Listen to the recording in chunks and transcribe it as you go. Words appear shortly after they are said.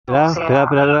O sea,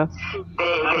 Espera.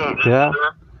 Espera.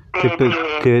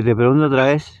 Te pregunto otra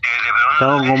vez.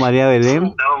 Estamos con María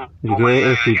Belén,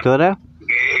 que es escritora.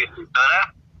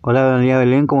 Hola María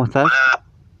Belén, ¿cómo estás?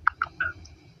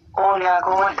 hola,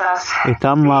 ¿cómo estás?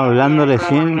 Estábamos hablando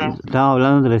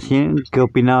recién qué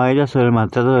opinaba ella sobre el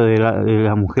maltrato de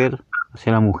la mujer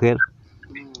hacia la mujer.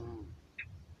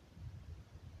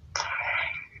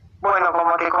 Bueno,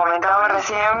 como te comentaba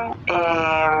recién,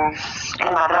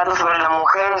 el maltrato sobre la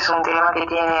mujer es un tema que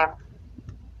tiene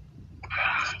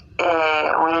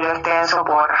un hilo extenso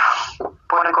por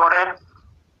recorrer,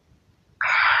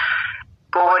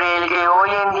 por el que hoy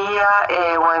en día,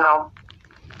 bueno,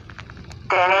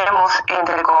 tenemos,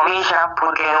 entre comillas,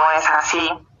 porque no es así,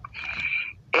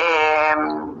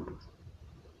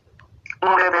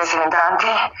 un representante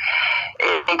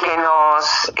que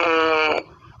nos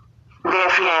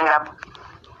defienda.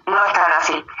 No es tan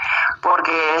así,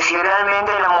 porque si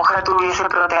realmente la mujer tuviese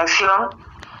protección,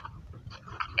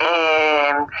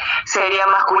 sería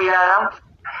más cuidada,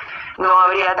 no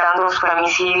habría tantos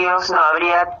femicidios, no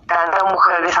habría tanta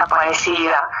mujer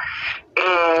desaparecida,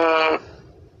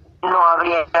 no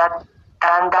habría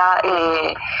tanta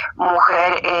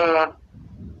mujer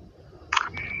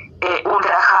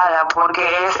ultrajada,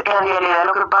 porque es en realidad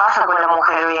lo que pasa con la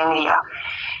mujer hoy en día.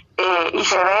 Y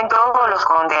se ve en todos los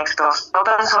contextos, no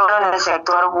tan solo en el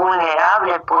sector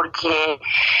vulnerable, porque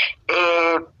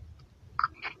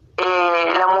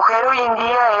la mujer hoy en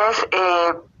día es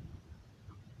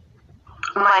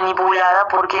manipulada,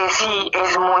 porque sí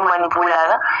es muy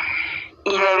manipulada,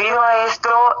 y debido a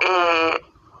esto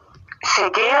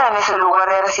se queda en ese lugar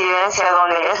de residencia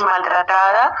donde es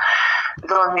maltratada,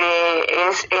 donde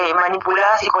es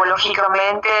manipulada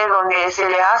psicológicamente, donde se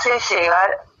le hace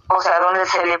llegar, o sea, donde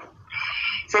se le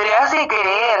hace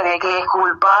creer de que es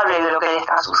culpable de lo que le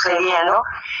está sucediendo.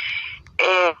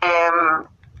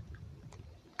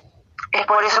 Es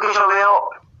por eso que yo veo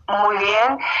muy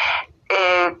bien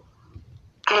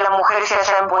que la mujer se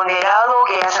haya empoderado,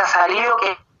 que haya salido,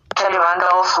 que haya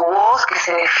levantado su voz, que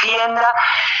se defienda,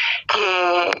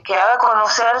 que haga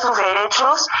conocer sus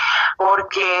derechos,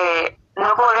 porque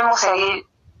no podemos seguir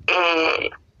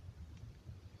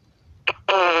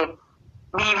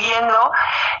viviendo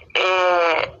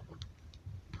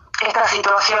estas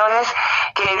situaciones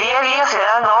que día a día se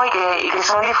dan, ¿no? y que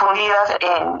son difundidas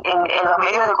en los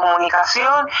medios de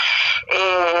comunicación,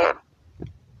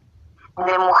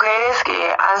 de mujeres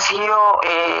que han sido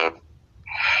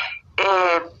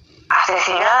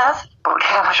asesinadas, porque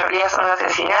la mayoría son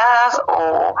asesinadas,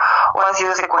 o han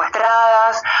sido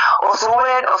secuestradas, o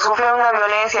sufren una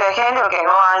violencia de género, que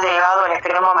no han llegado al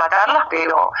extremo a matarlas,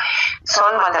 pero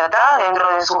son maltratadas dentro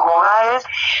de sus hogares,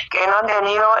 que no han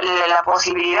tenido la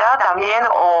posibilidad también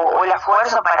o la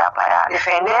fuerza para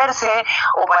defenderse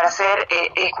o para ser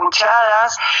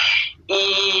escuchadas.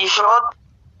 Y yo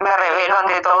me revelo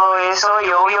ante todo eso,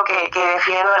 y obvio que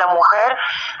defiendo a la mujer.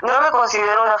 No me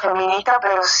considero una feminista,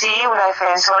 pero sí una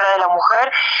defensora de la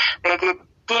mujer, de que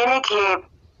tiene que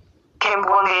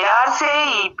empoderarse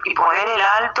y poner el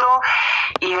alto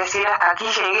y decir: hasta aquí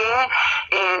llegué,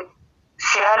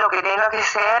 sea lo que tenga que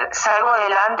ser, salgo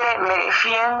adelante, me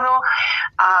defiendo,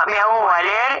 me hago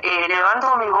valer,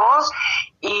 levanto mi voz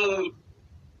y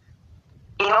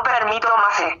no permito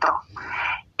más esto.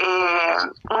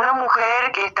 Una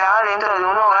mujer que está dentro de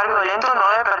un hogar violento no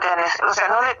debe pertenecer, o sea,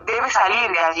 no debe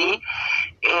salir de allí,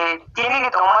 tiene que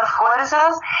tomar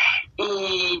fuerzas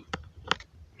y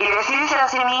decirse a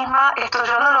sí misma: esto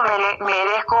yo no lo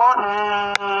merezco,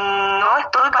 no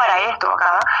estoy para esto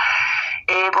acá,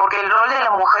 porque el rol de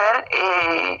la mujer,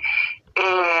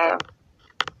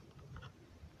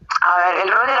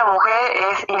 el rol de la mujer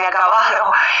es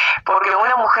inacabado, porque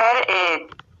una mujer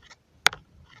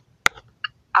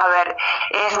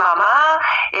es mamá,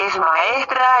 es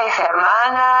maestra, es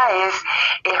hermana, es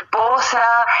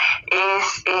esposa,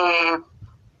 es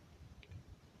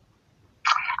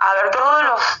todos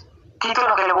los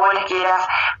títulos que vos les quieras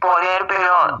poner,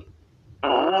 pero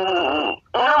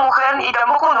una mujer, y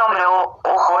tampoco un hombre,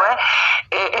 ojo,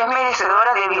 es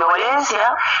merecedora de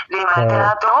violencia, de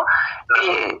maltrato,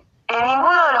 en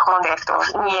ninguno de los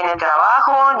contextos, ni en el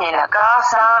trabajo, ni en la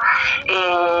casa,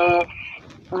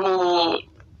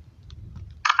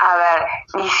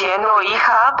 ni siendo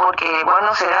hija, porque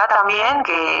bueno, se da también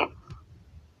que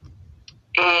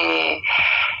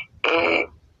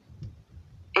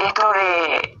esto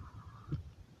de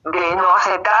no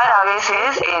aceptar a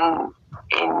veces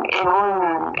en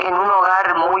un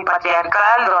hogar muy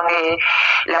patriarcal, donde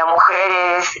la mujer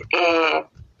es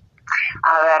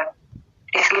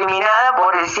discriminada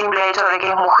por el simple hecho de que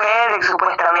es mujer, de que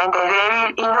supuestamente es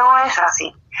débil, y no es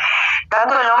así.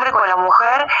 tanto el hombre como la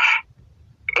mujer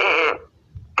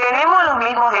tenemos los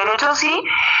mismos derechos, sí,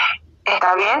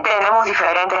 está bien, tenemos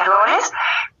diferentes roles,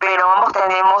 pero ambos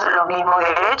tenemos los mismos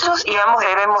derechos y ambos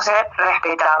debemos ser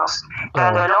respetados,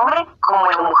 tanto el hombre como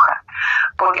la mujer.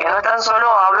 Porque no tan solo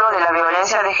hablo de la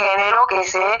violencia de género que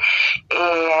se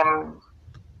ve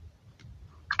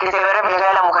reflejada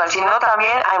en la mujer, sino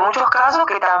también hay muchos casos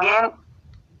que también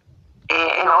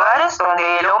en hogares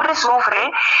donde el hombre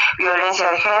sufre violencia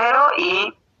de género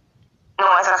y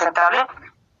no es aceptable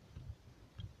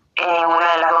en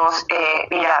ninguna de las dos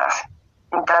miradas,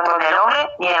 tanto en el hombre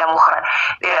ni en la mujer.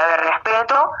 Debe haber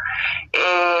respeto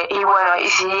y bueno, y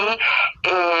sí,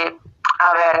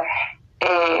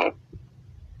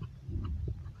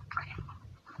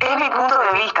 es mi punto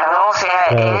de vista, ¿no? O sea,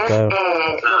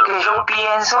 lo que yo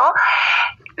pienso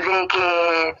de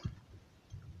que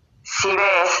si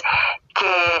ves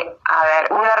que,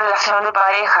 una relación de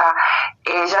pareja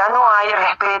ya no hay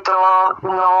respeto,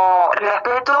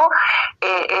 respeto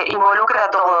involucra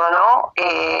todo, ¿no?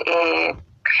 El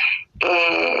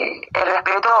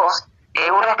respeto,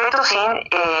 un respeto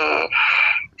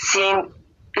sin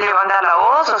levantar la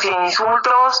voz o sin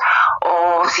insultos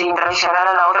o sin traicionar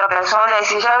a la otra persona, y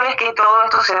si ya ves que todo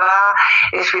esto se va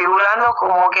desfigurando,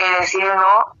 como que decir,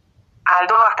 no,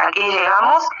 alto, hasta aquí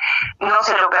llegamos, no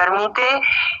se lo permite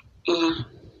y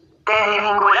te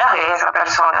desvinculas de esa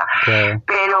persona.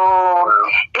 Pero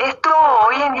esto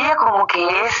hoy en día como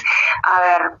que es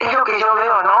lo que yo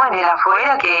veo, ¿no? En el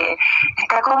afuera, que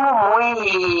está como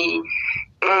muy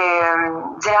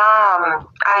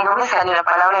no me sale la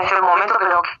palabra en este momento,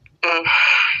 pero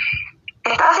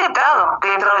está aceptado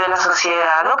dentro de la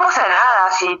sociedad. No pasa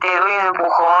nada si te doy un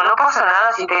empujón, no pasa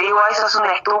nada si te digo, ay, sos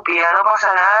una estúpida, no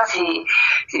pasa nada si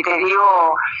te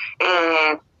digo,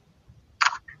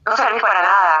 no servís para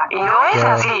nada. Y no es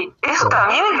así. Eso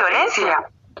también es violencia.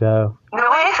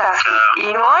 No es así.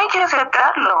 Y no hay que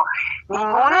aceptarlo.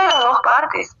 Ninguna de las dos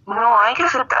partes. No hay que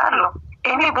aceptarlo.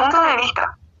 Es mi punto de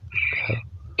vista.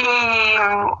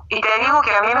 Y te digo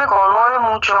que a mí me conmueve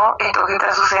mucho esto que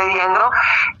está sucediendo,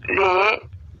 de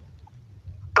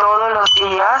todos los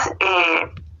días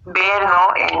ver, ¿no?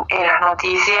 en las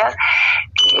noticias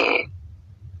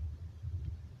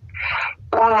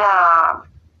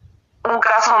un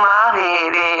caso más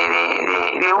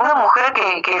de una mujer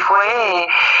que fue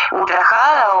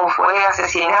ultrajada o fue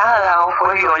asesinada o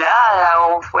fue violada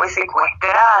o fue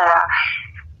secuestrada.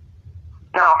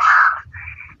 No,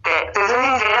 te soy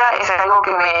sincera, es algo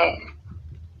que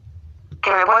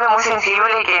me pone muy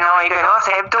sensible y que no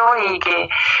acepto, y que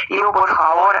digo, por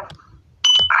favor,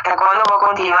 ¿hasta cuándo va a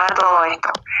continuar todo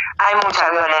esto? Hay mucha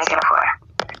violencia afuera.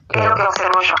 Es lo que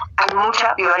observo yo. Hay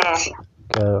mucha violencia.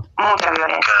 Mucha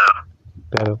violencia.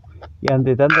 Y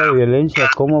ante tanta violencia,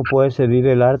 ¿cómo puede servir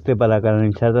el arte para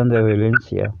canalizar tanta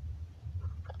violencia?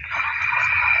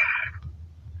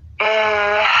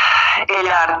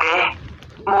 El arte.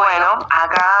 Bueno,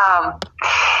 acá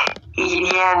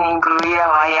irían incluidas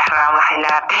varias ramas del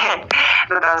arte,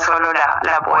 no tan solo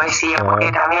la poesía,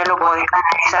 porque también lo podés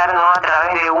canalizar, ¿no? A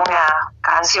través de una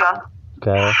canción.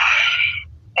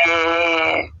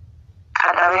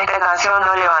 A través de esta canción,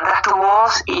 ¿no? Levantas tu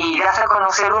voz y das a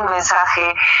conocer un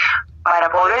mensaje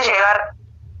para poder llegar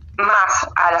más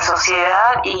a la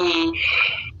sociedad y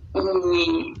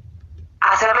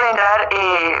hacerle entrar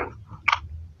en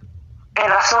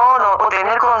razón o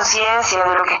tener conciencia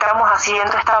de lo que estamos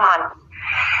haciendo está mal,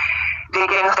 de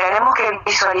que nos tenemos que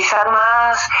visualizar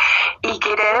más y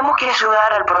que tenemos que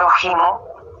ayudar al prójimo,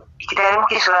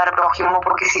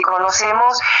 porque si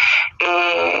conocemos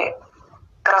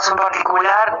caso en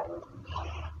particular,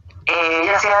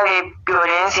 ya sea de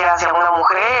violencia hacia una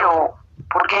mujer o,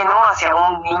 ¿por qué no?, hacia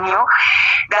un niño,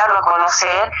 darlo a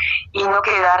conocer y no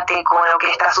quedarte con lo que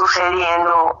está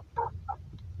sucediendo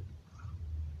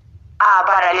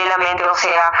paralelamente, o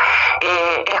sea,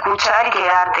 escuchar y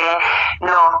quedarte,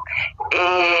 no.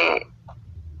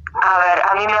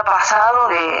 A mí me ha pasado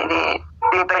de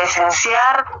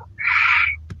presenciar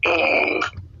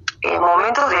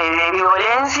momentos de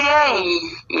violencia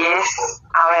y es,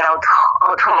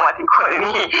 automático de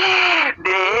mí,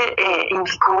 de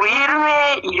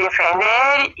inmiscuirme y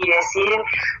defender y decir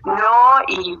no,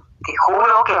 y te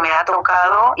juro que me ha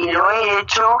tocado y lo he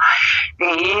hecho,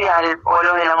 de ir al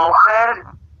polo de la mujer,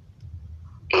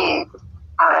 de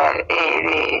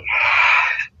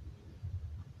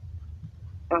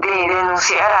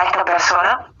denunciar a esta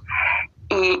persona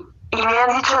y me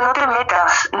han dicho, no te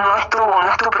metas, no es tu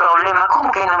problema.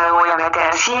 ¿Cómo que no me voy a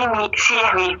meter? Sí es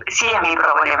mi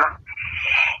problema.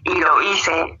 Y lo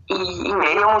hice y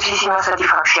me dio muchísima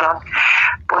satisfacción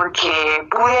porque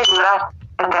pude ayudar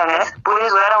 ¿entendés? Puede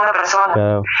ayudar a una persona.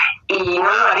 Claro. Y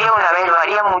no lo haría una vez, lo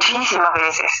haría muchísimas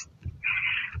veces.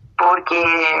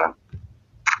 Porque,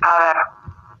 a ver,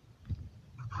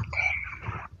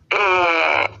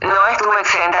 no estuve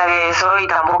exenta de eso y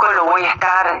tampoco lo voy a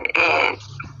estar.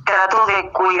 Trato de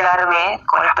cuidarme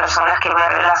con las personas que me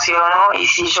relaciono, y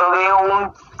si yo veo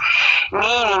un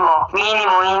mínimo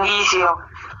indicio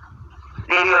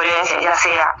de violencia, ya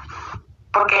sea,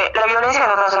 porque la violencia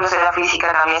no tan solo será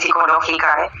física, también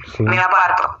psicológica, Sí. me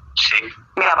aparto,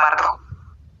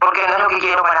 porque no es lo que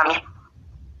quiero para mí,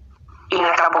 y no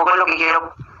es tampoco lo que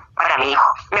quiero para mi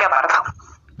hijo, me aparto.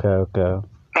 Claro.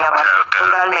 Me aparto,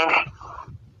 totalmente.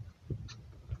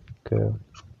 Claro.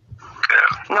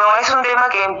 No, es un tema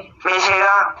que me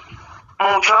llega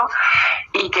mucho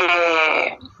y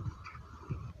que,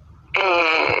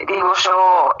 digo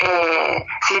yo,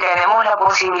 si tenemos la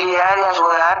posibilidad de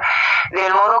ayudar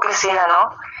del modo que sea,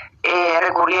 ¿no?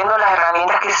 Recurriendo a las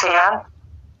herramientas que sean,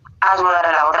 ayudar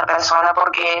a la otra persona,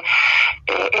 porque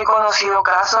he conocido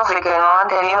casos de que no han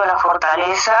tenido la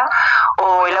fortaleza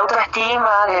o el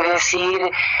autoestima de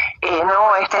decir,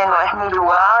 no, este no es mi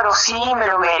lugar, o sí, me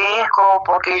lo merezco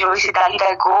porque yo hice tal y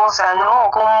tal cosa, ¿no?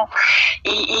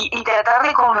 Y tratar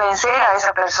de convencer a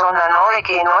esa persona, ¿no? De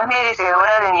que no es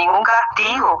merecedora de ningún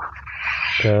castigo,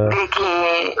 Claro. de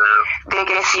que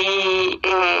si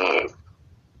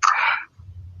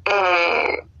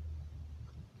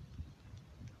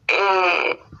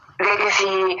de que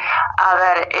si, a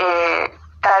ver,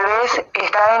 tal vez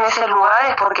está en ese lugar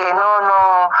es porque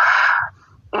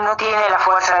no tiene la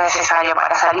fuerza necesaria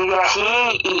para salir de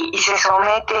allí, y se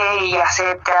somete y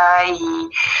acepta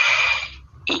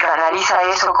y canaliza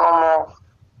eso como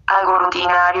algo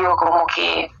rutinario, como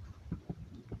que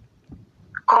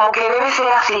debe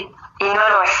ser así, y no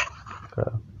lo es.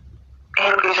 Claro.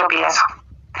 Es lo que yo pienso.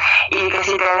 Y que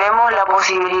si tenemos la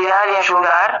posibilidad de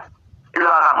ayudar,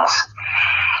 lo hagamos.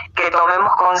 Que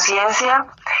tomemos conciencia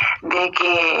de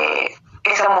que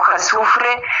esa mujer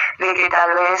sufre, de que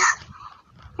tal vez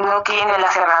no tiene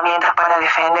las herramientas para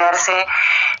defenderse,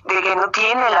 de que no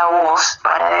tiene la voz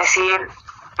para decir,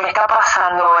 me está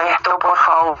pasando esto, por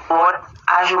favor,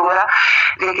 ayuda,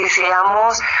 de que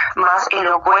seamos más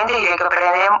elocuentes y de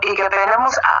que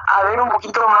aprendamos a ver un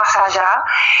poquito más allá,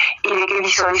 y de que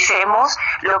visualicemos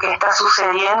lo que está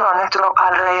sucediendo a nuestro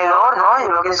alrededor, ¿no? Y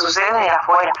lo que sucede de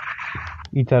afuera.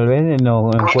 Y tal vez no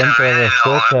encuentre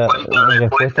respuesta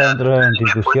dentro de las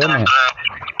instituciones.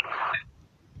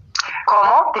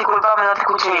 ¿Cómo? Disculpame, no te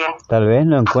escuché bien. Tal vez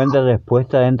no encuentre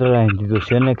respuesta dentro de las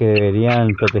instituciones que deberían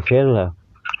protegerla.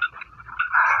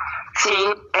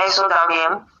 Sí, eso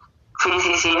también. Sí,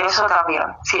 eso también.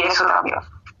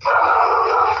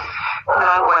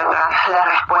 No encuentran las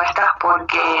respuestas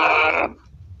porque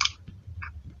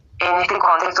en este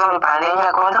contexto de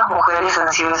pandemia, ¿cuántas mujeres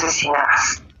han sido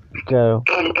asesinadas? Claro.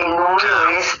 El número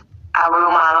es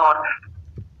abrumador.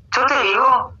 Yo te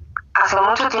digo, hace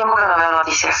mucho tiempo que no veo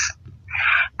noticias,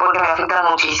 porque me afectan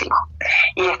muchísimo.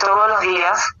 Y es todos los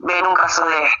días ver un caso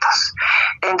de estos.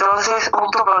 Entonces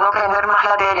opto por no prender más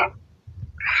la tele.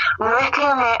 No es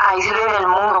que me aísle del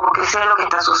mundo, porque sé lo que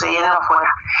está sucediendo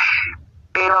afuera,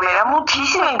 pero me da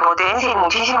muchísima impotencia y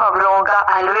muchísima bronca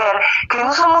al ver que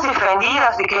no somos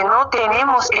defendidas, de que no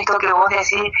tenemos esto que vos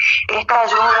decís, esta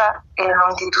ayuda en lo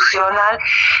institucional,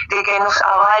 de que nos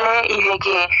avale y de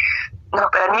que nos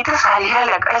permita salir a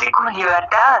la calle con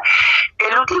libertad.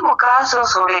 El último caso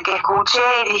sobre el que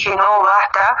escuché y dije, no,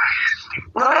 basta,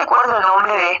 no recuerdo el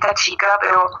nombre de esta chica,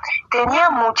 pero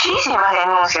tenía muchísimas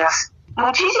denuncias.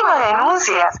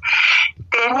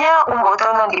 Tenía un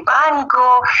botón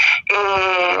antipánico,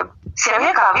 se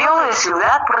había cambiado de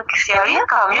ciudad,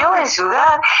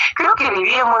 creo que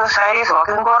vivía en Buenos Aires o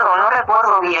acá en Córdoba, no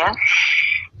recuerdo bien,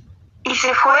 y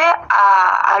se fue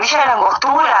a Villa de la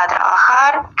Angostura a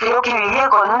trabajar, creo que vivía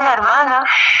con una hermana.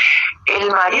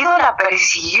 El marido la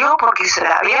persiguió porque se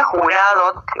la había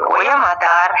jurado, te voy a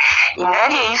matar, y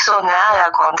nadie hizo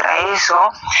nada contra eso,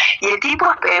 y el tipo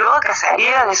esperó a que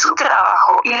saliera de su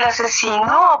trabajo y la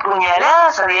asesinó a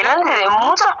puñaladas delante de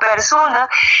muchas personas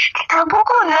que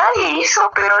tampoco nadie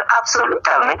hizo, pero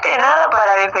absolutamente nada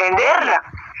para defenderla.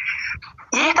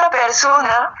 Y esta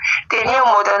persona tenía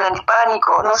un botón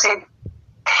antipánico, no sé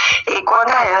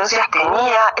cuántas denuncias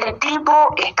tenía, el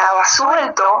tipo estaba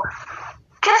suelto.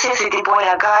 ¿Qué hacía ese tipo en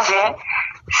la calle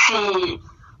si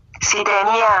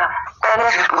tenía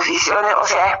tantas exposiciones, o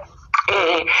sea,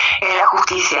 en la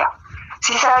justicia?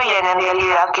 Si sabían en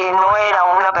realidad que no era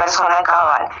una persona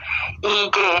cabal y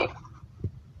que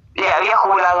le había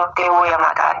jurado, te voy a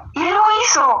matar. Y lo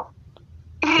hizo.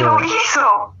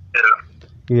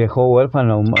 Y dejó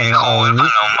huérfano a un hijo,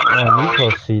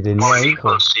 si tenía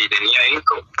hijos. Sí,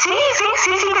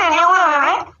 tenía una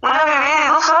bebé de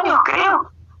 2 años,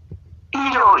 creo.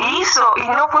 Y lo hizo, y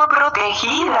no fue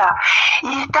protegida.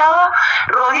 Y estaba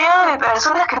rodeada de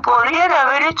personas que podrían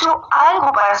haber hecho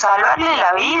algo para salvarle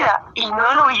la vida, y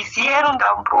no lo hicieron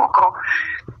tampoco.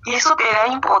 Y eso te da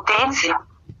impotencia.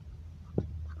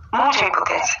 Mucha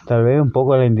impotencia. Tal vez un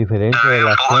poco la indiferencia de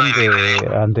la gente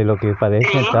ante lo que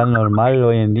parece tan normal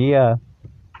hoy en día.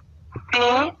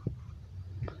 Sí.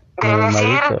 De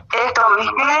decir esto,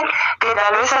 ¿viste? Que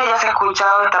tal vez hayas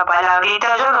escuchado esta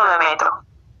palabrita, yo no me meto.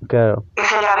 Claro. Que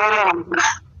se la arreglen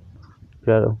ellos.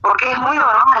 Claro. Porque es muy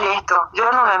normal esto,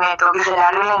 yo no me meto, que se la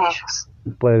arreglen ellos.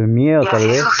 Por el miedo tal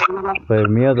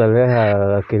vez,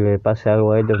 a que le pase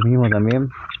algo a ellos mismos también.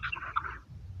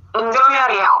 Yo me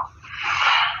arriesgo.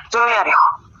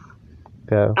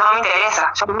 Claro. No me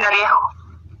interesa, yo me arriesgo.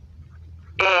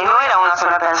 No era una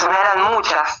sola persona, eran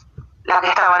muchas las que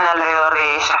estaban alrededor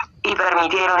de ella y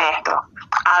permitieron esto.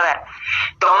 A ver,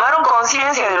 tomaron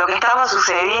conciencia de lo que estaba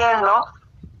sucediendo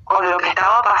o de lo que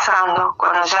estaba pasando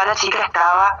cuando ya la chica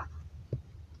estaba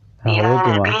tirada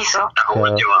en el piso.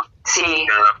 Claro. Sí.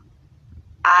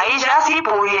 Ahí ya sí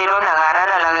pudieron agarrar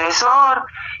al agresor,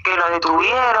 que lo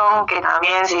detuvieron, que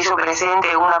también se hizo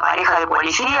presente una pareja de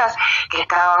policías que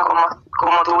estaban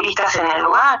como turistas en el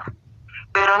lugar.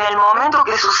 Pero en el momento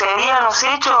que sucedían los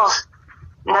hechos,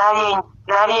 nadie,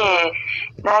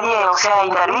 o sea,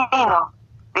 intervino.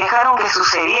 Dejaron que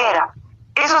sucediera.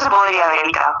 Eso se podría haber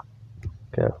evitado.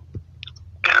 Claro.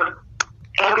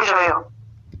 Es lo que yo veo.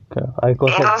 Claro. Hay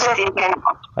cosas. Entonces,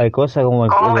 hay cosas como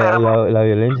la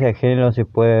violencia de género se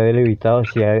puede haber evitado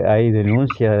si hay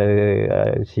denuncia,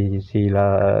 si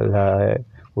la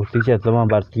justicia toma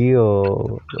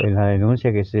partido en la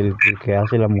denuncia que es el que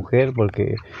hace la mujer,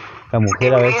 porque la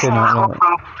mujer a veces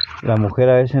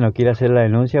no quiere hacer la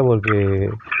denuncia porque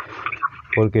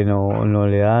no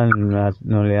le dan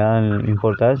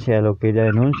importancia a lo que ella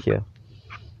denuncia.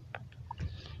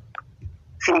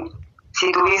 Sí. Si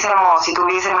tuviese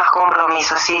más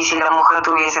compromiso, sí, si la mujer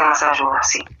tuviese más ayuda,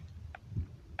 sí.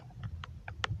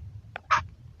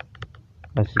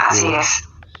 Así es.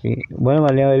 Sí. Bueno,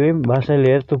 María Belén, ¿vas a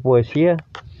leer tu poesía?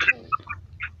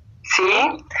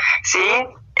 Sí.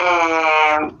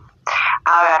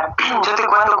 A ver, yo te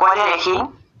cuento cuál elegí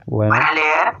para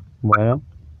leer. Bueno.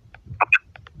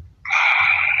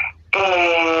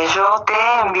 Yo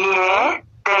te envié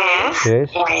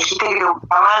 3 y me dijiste que te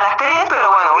gustaban las 3, pero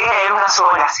bueno, voy a leer una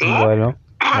sola, ¿sí? Bueno,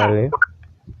 dale.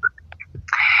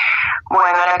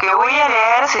 Bueno, la que voy a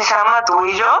leer se llama Tú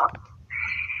y yo.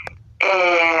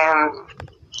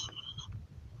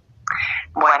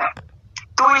 Bueno,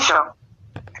 tú y yo.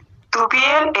 Tu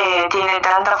piel tiene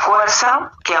tanta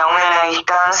fuerza que aún a la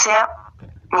distancia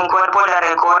mi cuerpo la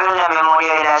recorre en la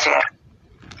memoria del ayer,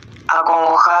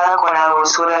 acongojada con la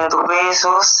dulzura de tus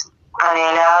besos,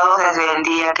 anhelados desde el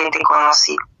día que te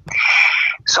conocí.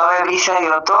 Suave brisa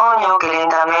de otoño que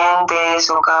lentamente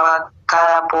socava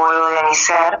cada poro de mi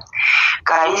ser,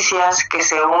 caricias que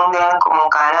se hunden como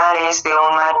canales de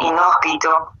un mar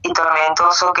inhóspito y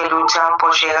tormentoso que luchan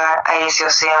por llegar a ese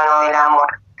océano del amor.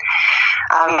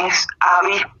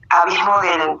 Abismo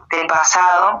del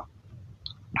pasado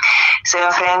se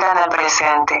enfrentan al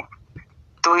presente.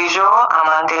 Tú y yo,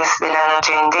 amantes de la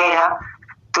noche entera,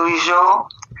 tú y yo,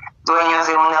 dueños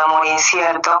de un amor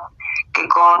incierto, que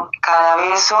con cada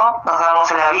beso nos damos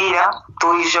la vida,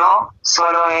 tú y yo,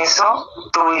 solo eso,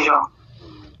 tú y yo.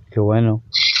 Qué bueno.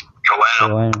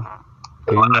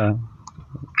 Qué linda.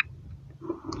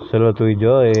 Solo tú y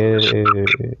yo,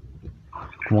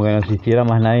 como que no existiera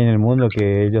más nadie en el mundo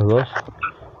que ellos dos.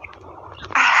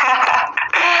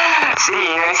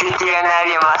 Sí, no existía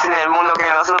nadie más en el mundo que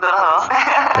nosotros dos.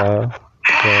 Claro.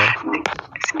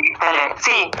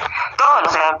 Sí,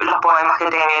 todos los poemas que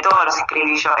te envié, todos los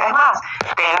escribí yo. Es más,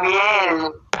 te envié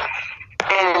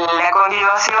la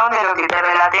continuación de lo que te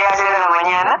relaté ayer en la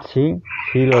mañana. Sí,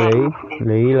 lo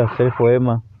leí los 3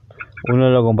 poemas. Uno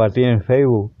lo compartí en el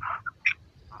Facebook.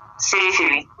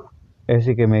 Sí.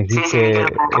 Ese que me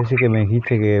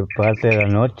dijiste que parte de la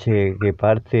noche, que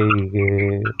parte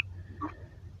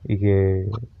y que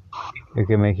el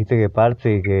que me dijiste que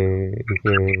parte y que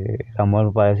el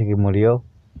amor parece que murió.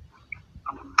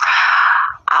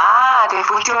 Ah, te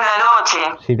fuiste una noche.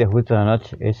 Sí, te fuiste una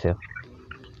noche, eso.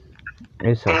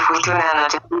 Te fuiste una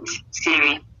noche. Sí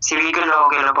vi que lo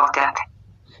posteaste.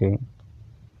 Sí.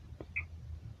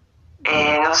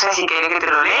 No sé si querés que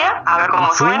te lo lea, a ver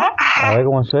cómo suena. A ver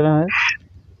cómo suena,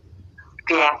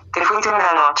 Bien, te fuiste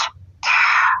una noche.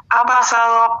 Han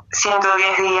pasado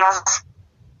 110 días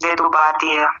de tu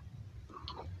partida.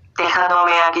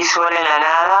 dejándome aquí sola en la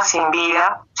nada, sin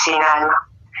vida, sin alma.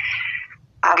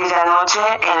 Aquella noche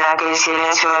en la que el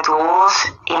silencio de tu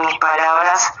voz y mis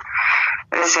palabras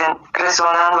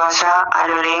resonando allá a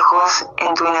lo lejos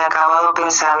en tu inacabado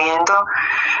pensamiento,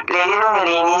 le dieron el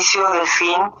inicio del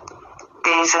fin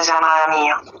de esa llamada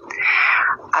mía.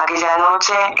 Aquella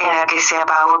noche en la que se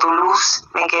apagó tu luz,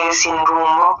 me quedé sin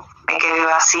rumbo, me quedé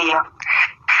vacía.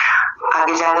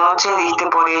 Aquella noche diste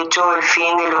por hecho el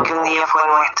fin de lo que un día fue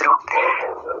nuestro.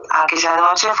 Aquella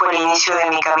noche fue el inicio de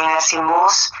mi caminar sin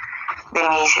voz, de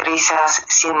mis risas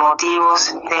sin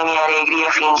motivos, de mi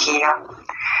alegría fingida.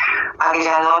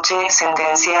 Aquella noche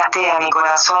sentenciaste a mi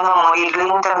corazón a morir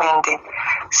lentamente,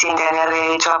 sin tener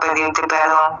derecho a pedirte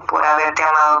perdón por haberte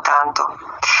amado tanto,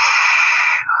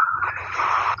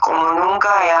 como nunca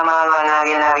he amado a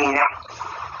nadie en la vida.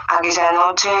 Aquella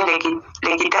noche le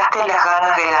quitaste las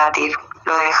ganas de latir,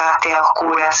 lo dejaste a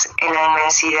oscuras en la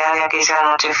inmensidad de aquella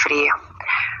noche fría.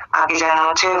 Aquella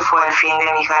noche fue el fin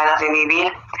de mis ganas de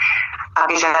vivir.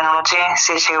 Aquella noche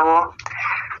se llevó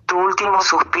tu último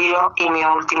suspiro y mi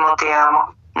último te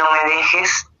amo. No me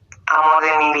dejes, amor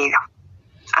de mi vida.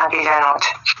 Aquella noche.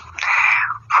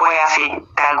 Fue así,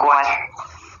 tal cual,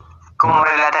 como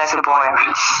relata ese poema.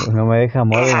 No me dejes,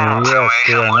 amor de mi vida,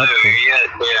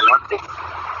 aquella noche.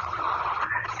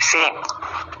 Sí.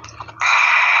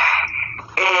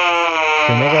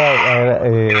 Tenés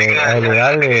que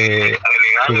agregarle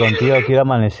que contigo quiero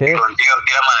amanecer.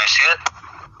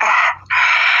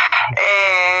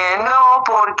 No,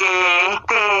 porque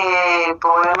este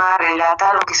poema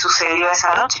relata lo que sucedió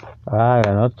esa noche. Ah,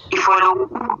 la noche. Y fue lo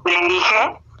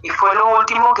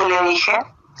último que le dije,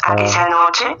 aquella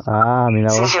noche. Ah, mira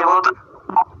se vos. llevó tu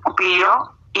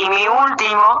suspiro y mi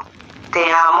último te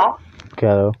amo.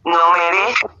 Claro. No me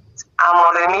dejes,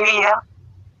 amor de mi vida,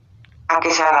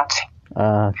 aquella noche.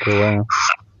 Ah, qué bueno.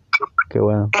 Qué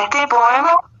bueno. Este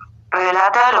poema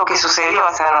relata lo que sucedió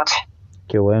esa noche.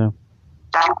 Qué bueno.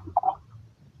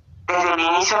 Desde el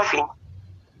inicio al fin.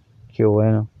 Qué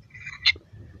bueno.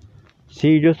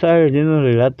 Sí, yo estaba leyendo un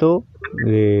relato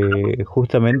de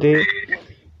justamente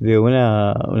de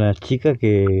una chica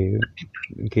que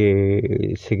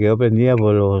se quedó prendida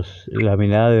por la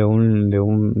mirada de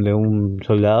un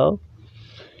soldado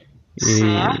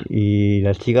y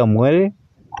la chica muere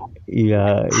y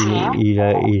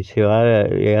se va,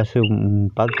 le hace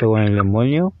un pacto con el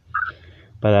demonio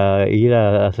para ir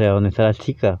hacia donde está la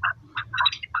chica,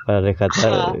 para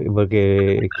rescatar,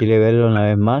 porque quiere verlo una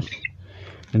vez más.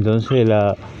 Entonces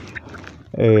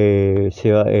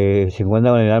se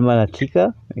encuentra con el alma de la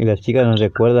chica y la chica no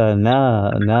recuerda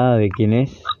nada de quién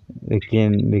es, de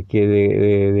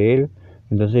él.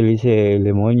 Entonces el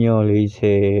demonio le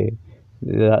dice,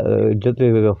 yo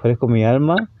te ofrezco mi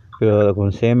alma, pero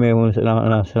concédeme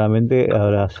solamente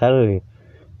abrazarle.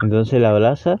 Entonces la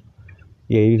abraza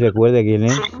y ahí recuerda quién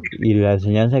es, y la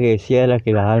enseñanza que decía era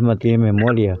que las almas tienen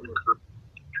memoria.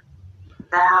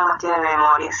 Las almas tienen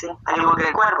memoria, sí. Al igual que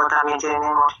el cuerpo también tiene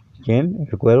memoria. ¿Quién?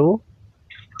 ¿El cuervo?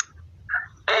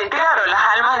 Claro, las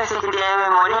almas dicen que tienen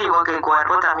memoria, al igual que el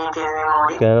cuerpo también tiene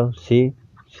memoria. Claro, sí.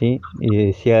 Y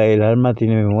decía, el alma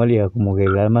tiene memoria, como que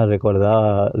el alma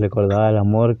recordaba el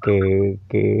amor que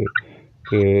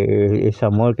ese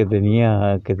amor que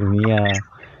tenía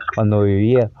cuando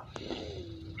vivía.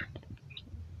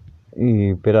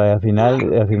 Pero al final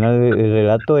del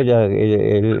relato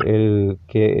él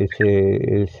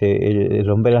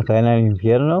rompe las cadenas del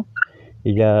infierno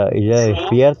y ella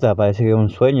despierta, parece que es un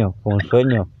sueño,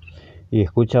 y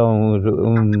escucha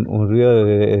un ruido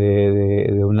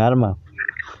de un arma.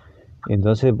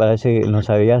 Entonces parece que no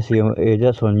sabía si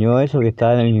ella soñó eso, que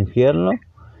estaba en el infierno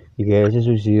y que él se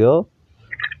suicidó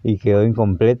y quedó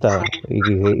incompleta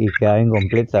y quedaba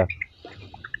incompleta.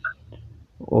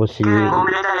 O si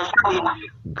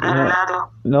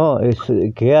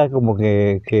queda como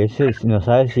que ese no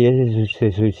sabe si ese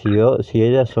se suicidó, si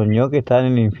ella soñó que estaba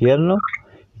en el infierno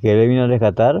y que él vino a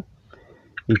rescatar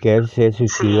y que él se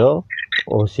suicidó,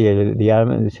 o si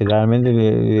realmente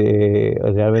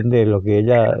lo que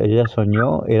ella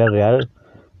soñó era real,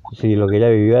 si lo que ella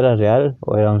vivió era real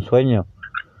o era un sueño.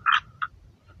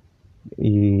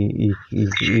 Y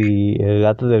el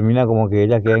relato termina como que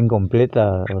ella queda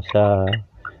incompleta, o sea,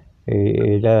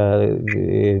 ella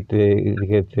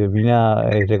que termina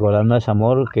recordando ese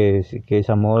amor, que es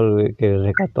amor que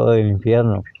rescató del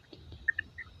infierno.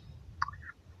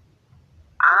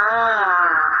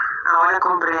 Ahora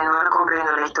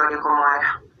comprendo la historia como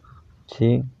era.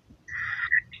 Sí.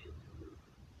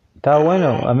 Está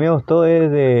bueno, a mí me gustó,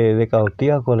 es de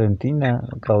cautivas correntinas,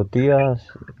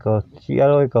 sí,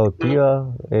 algo de cautivas,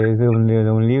 es de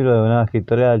un libro de una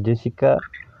escritora, Jessica,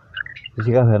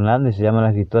 Jessica Fernández se llama la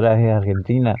escritora, es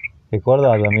argentina, de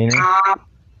Córdoba también, ¿eh? Ah,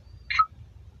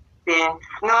 bien.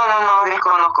 No,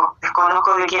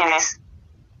 desconozco de quién es.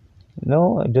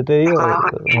 No, yo te digo,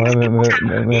 Desconozco de quién es.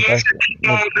 me ¿Y es,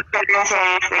 parece,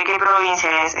 de qué provincia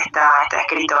es esta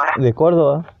escritora? de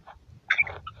Córdoba,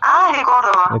 Ah, es de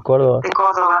Córdoba. de Córdoba, De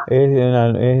Córdoba.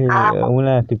 es Ah,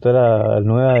 una escritora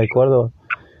nueva de Córdoba,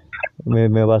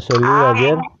 me pasó el libro bien.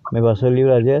 ayer, me pasó el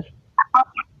libro ayer,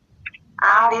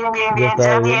 Ah, bien. yo estaba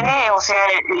 ¿Ya viendo. tiene, o sea,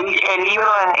 el libro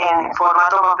en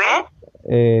formato papel?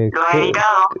 ¿Lo ha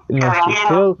editado? No ¿Está sé,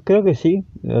 vendiendo? creo que sí,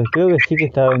 que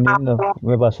está vendiendo.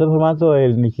 Me pasó el formato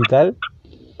el digital,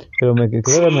 pero creo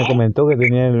que me Sí. comentó que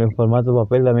tenía el formato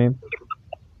papel también.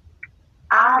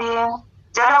 Ah, bien.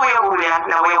 Ya la voy a googlear,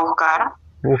 la voy a buscar.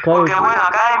 Buscar Porque bueno,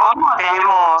 acá de Córdoba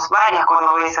tenemos varias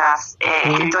cordobesas, sí,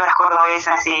 escritoras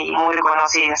cordobesas y muy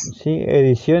reconocidas. sí,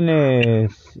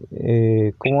 ediciones,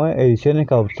 ¿cómo es? Ediciones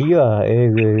Cautivas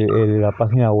es la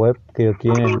página web que lo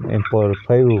tienen por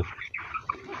Facebook.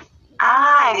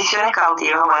 Ah, ediciones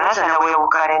cautivas. Bueno, ya la voy a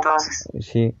buscar entonces.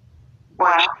 Sí,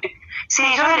 Bueno, sí,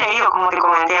 yo he leído, como te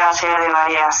comenté ayer, de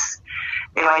varias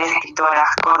escritoras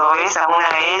cordobesas. Una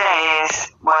de ellas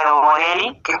es, bueno,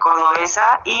 Morelli, que es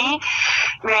cordobesa, y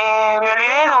me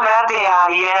olvidé de nombrarte a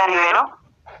Viviana Rivero,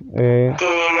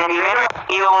 que de Rivero ha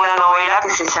escrito una novela que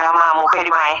se llama Mujer y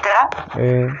Maestra.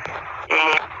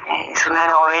 Es una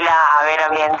novela, a ver,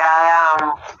 ambientada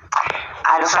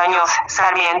a los años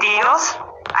sarmientinos,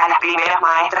 a las primeras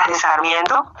maestras de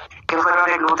Sarmiento, que fueron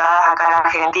reclutadas acá en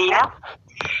Argentina,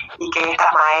 y que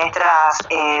estas maestras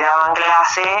daban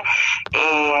clase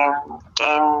en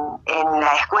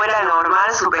la Escuela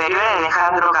Normal Superior de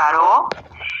Alejandro Caro.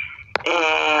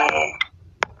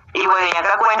 Y bueno, y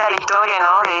acá cuenta la historia,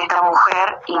 ¿no?, de esta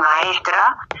mujer y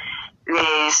maestra,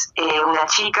 es una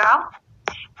chica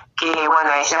que,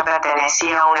 bueno, ella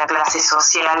pertenecía a una clase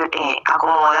social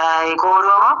acomodada de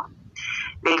Córdoba,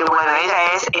 de que, bueno,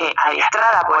 ella es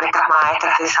adiestrada por estas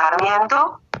maestras de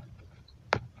Sarmiento,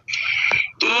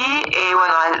 y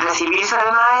bueno, al recibirse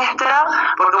de maestra,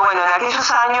 porque bueno, en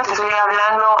aquellos años, te estoy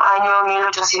hablando, año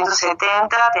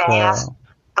 1870, tenías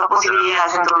dos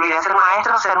posibilidades en tu vida, ser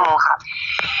maestra o ser monja.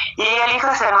 Y ella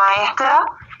elige ser maestra,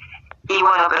 y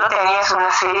bueno, pero tenías una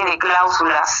serie de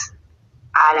cláusulas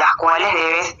a las cuales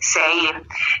debes seguir.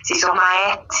 Si sos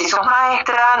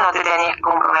maestra, no te tenías que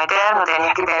comprometer, no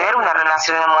tenías que tener una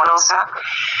relación amorosa,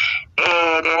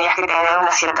 tenías que tener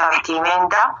una cierta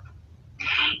vestimenta.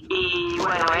 Y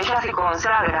bueno, ella se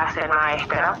consagra a ser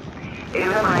maestra, es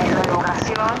una maestra de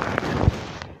educación,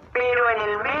 pero en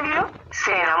el medio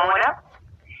se enamora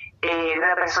de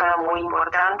una persona muy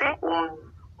importante,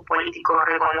 un político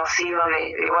reconocido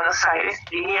de Buenos Aires,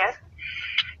 Liniers,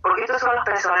 porque estos son los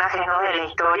personajes, ¿no?, de la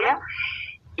historia.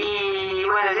 Y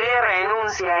bueno, ella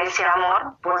renuncia a ese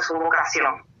amor por su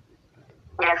vocación.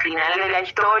 Y al final de la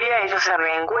historia ellos se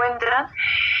reencuentran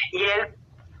y él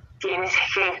tiene ese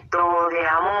gesto de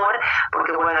amor,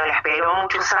 porque bueno, la esperó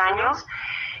muchos años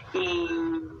y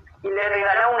le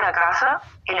regala una casa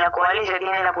en la cual ella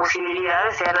tiene la posibilidad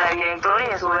de ser la directora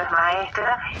y a su vez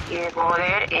maestra, y de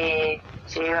poder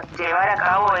llevar a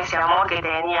cabo ese amor que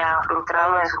tenía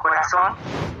frustrado en su corazón.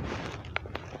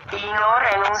 Y no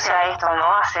renuncia a esto,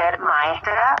 ¿no?, a ser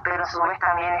maestra, pero a su vez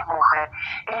también es mujer.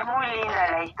 Es muy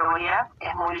linda la historia,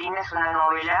 es muy linda, es una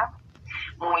novela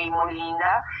muy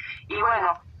linda. Y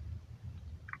bueno,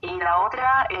 y la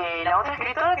otra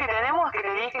escritora que tenemos, que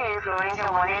te dije, es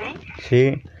Florencia Monelli.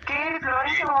 sí. Que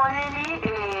Florencia Monelli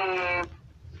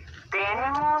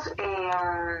tenemos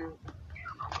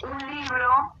un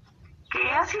libro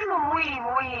que ha sido muy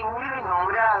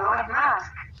renombrado. Es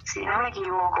más, si no me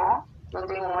equivoco, no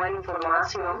tengo mala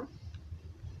información.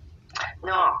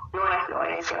 No es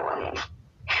Florencia Monelli.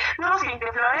 No, sí,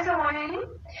 de Florencia Monelli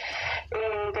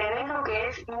tenés lo que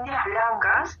es Indias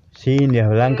Blancas. Sí, Indias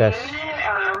Blancas.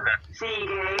 Sí,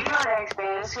 que debido a la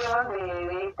extensión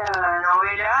de esta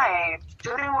novela,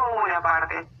 yo tengo una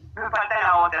parte, me falta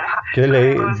la otra.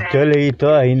 Yo leí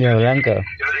toda Indias Blancas.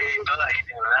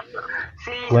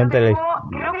 Sí, Cuéntale.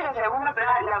 creo que la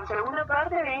segunda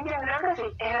parte de Indias Blancas sí,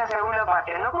 es la segunda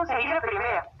parte, no conseguí la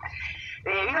primera.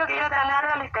 Debido a que era tan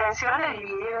larga la extensión, la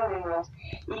dividieron en dos.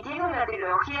 Y tiene una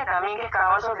trilogía también que es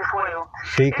Caballos de Fuego.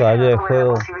 Sí, Caballos de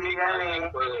Fuego.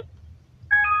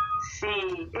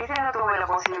 Sí, esa no tuve la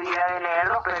posibilidad de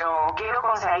leerlos, pero quiero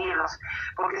conseguirlos,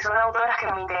 porque son autoras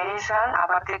que me interesan.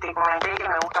 Aparte te comenté que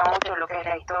me gusta mucho lo que es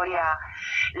la historia,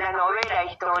 la novela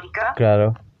histórica.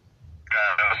 Claro.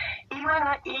 Y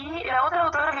bueno, y la otra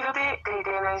autora que yo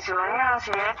te mencioné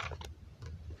ayer,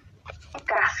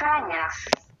 Casañas.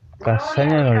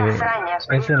 Casañas no leí.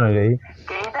 Ese no leí.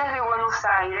 Que esta es de Buenos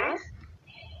Aires,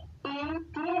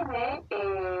 y tiene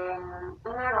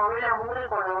una novela muy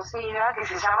reconocida que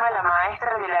se llama La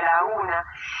maestra de la laguna.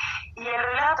 Y el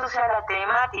relato, o sea, la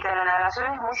temática, la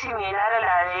narración es muy similar a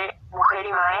la de Mujer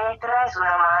y Maestra. Es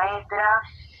una maestra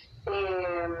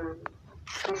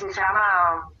que se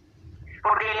llama,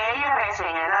 porque leí la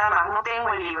reseña, nada más, no tengo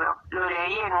el libro, lo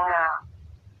leí en una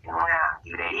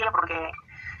librería porque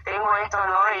tengo esto,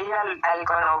 ¿no? De ir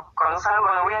cuando salgo,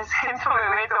 cuando voy al centro,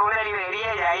 me meto a una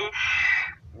librería y ahí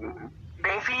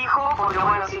me fijo, porque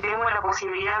bueno, si tengo la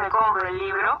posibilidad me compro el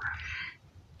libro.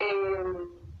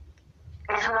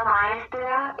 Es una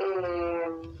maestra que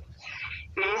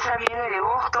ella viene de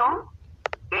Boston,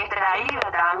 es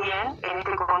traída también en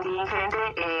este contingente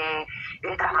de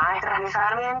estas maestras de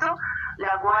Sarmiento,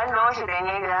 la cual no ella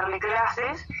tenía que darle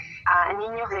clases a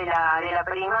niños de la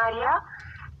primaria,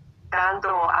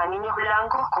 tanto a niños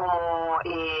blancos como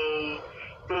de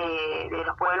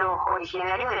los pueblos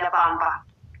originarios de La Pampa.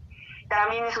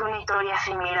 También es una historia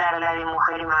similar a la de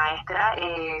Mujer y Maestra,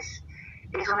 es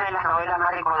una de las novelas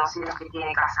más reconocidas que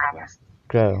tiene Casañas.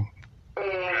 Claro.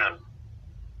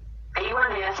 Y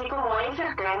bueno, y así como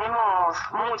ellas tenemos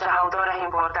muchas autoras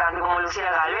importantes, como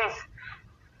Lucía Galvez.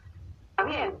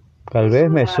 También. Galvez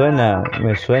me suena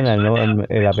 ¿no?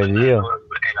 El apellido.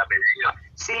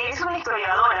 Sí, es una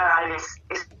historiadora Galvez,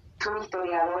 es una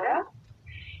historiadora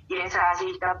y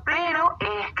ensayista, pero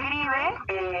escribe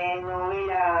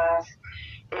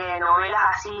novelas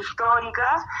así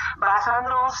históricas,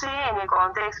 basándose en el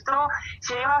contexto,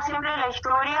 lleva siempre la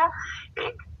historia,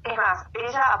 es más,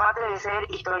 ella aparte de ser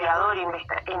historiadora,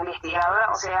 investigadora,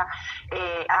 o sea,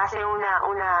 hace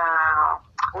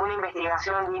una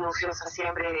investigación minuciosa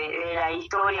siempre de la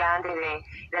historia antes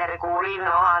de recurrir,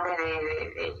 ¿no? Antes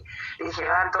de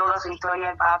llevar toda su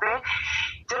historia al papel.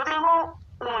 Yo tengo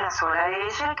una sola de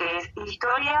ella que es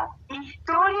historias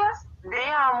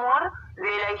de amor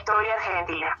de la historia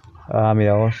argentina. Ah,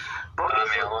 mira vos.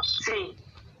 Sí,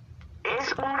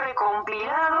 es un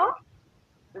recompilado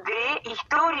de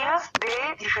historias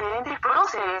de diferentes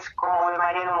próceres, como de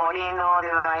Mariano Moreno, de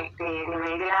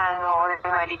Belgrano, de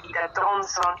Mariquita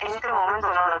Thompson. En este momento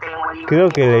no lo tengo libre.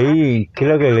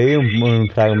 Creo que leí un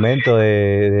fragmento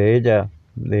de ella,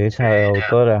 de esa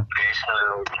autora.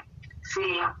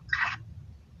 Sí.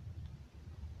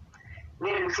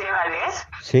 ¿De Lucía Galvez?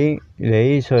 Sí,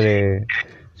 leí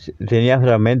tenía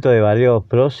fragmentos de varios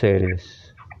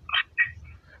próceres.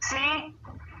 Sí.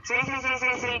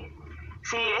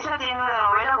 Sí, ella tiene una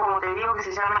novela, como te digo, que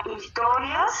se llama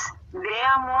Historias de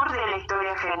amor de la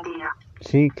historia argentina.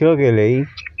 Sí, creo que leí.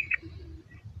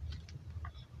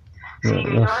 Sí,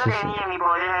 que no la tenía en mi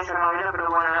poder esa novela, pero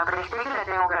bueno, la presté y la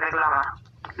tengo que reclamar.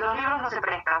 Los libros no se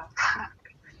prestan.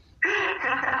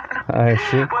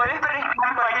 Sí. Podés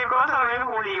prestar cualquier cosa menos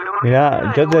un libro.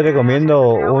 Mira, yo te recomiendo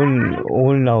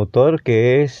un autor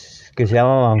que se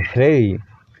llama Manfredi,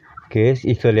 que es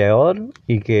historiador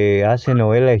y que hace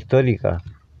novela histórica.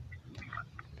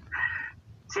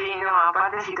 Sí, no,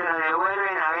 aparte si te lo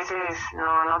devuelven, a veces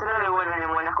no te lo devuelven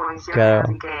en buenas condiciones, claro,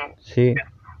 así que... Sí.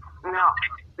 No,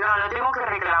 lo tengo que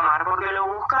reclamar, porque lo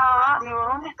buscaba, digo,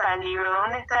 ¿dónde está el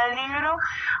libro?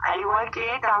 Al igual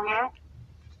que también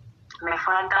me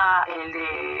falta el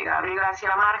de Gabriel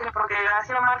García Márquez, porque de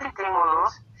García Márquez tengo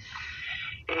dos.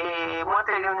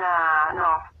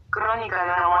 Crónica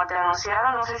de una muerte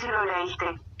anunciada, no sé si lo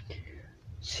leíste.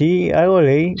 Sí, algo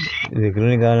leí de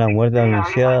Crónica de una muerte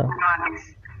anunciada.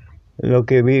 Lo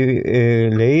que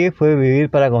leí fue Vivir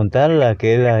para contarla,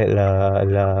 que es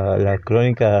la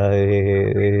crónica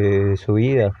de su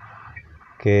vida,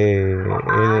 que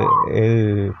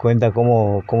él cuenta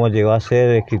cómo llegó a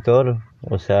ser escritor,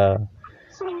 o sea,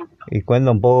 y cuenta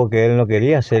un poco que él no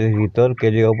quería ser escritor, que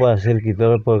él llegó a ser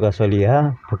escritor por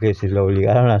casualidad, porque se lo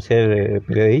obligaron a ser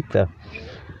periodista.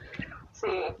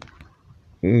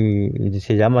 Y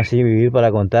se llama así, Vivir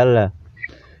para contarla.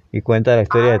 Y cuenta la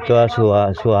historia de todas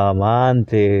sus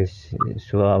amantes,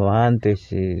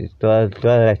 y toda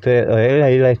la historia,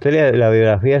 la historia de la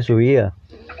biografía de su vida.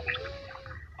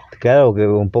 Claro que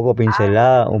un poco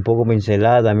pincelada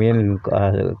también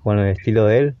con el estilo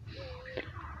de él.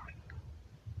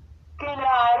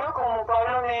 Claro, como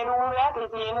Pablo Neruda, que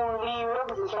tiene un libro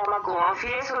que se llama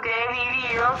Confieso que he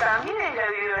vivido, también es la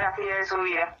biografía de su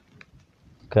vida.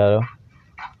 Claro,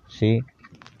 sí.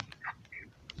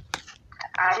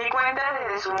 Allí cuenta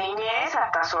desde su niñez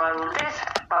hasta su adultez,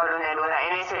 Pablo Neruda,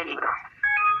 en ese libro.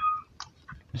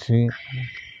 Sí.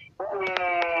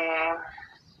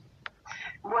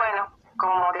 Bueno,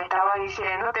 como te estaba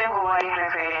diciendo, tengo varios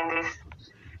referentes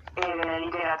de la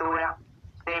literatura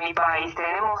de mi país.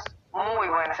 Tenemos muy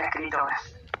buenas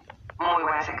escritoras.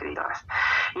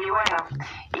 Y bueno,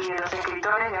 y de los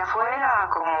escritores de afuera,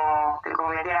 como te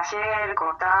comenté ayer,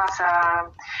 Cortázar,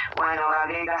 bueno,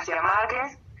 Gabriel García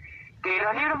Márquez, que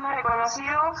los libros más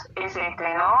reconocidos es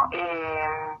este, ¿no?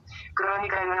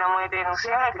 Crónica de una muerte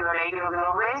denunciada, que lo leí creo que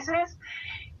 2 veces,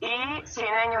 y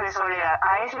 100 años de soledad.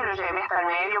 A ese lo llevé hasta el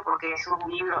medio porque es un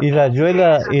libro extenso.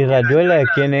 ¿Y Rayuela de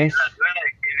quién es?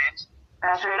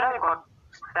 Rayuela de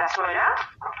Rayuela.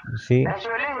 Sí.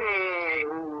 Rayuela es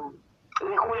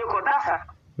de Julio Cortázar.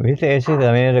 ¿Viste? Ese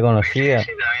también es reconocida.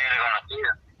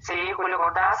 Sí, Julio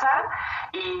Cortázar.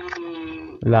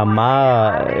 Y La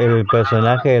maga, el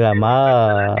personaje de la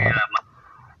maga.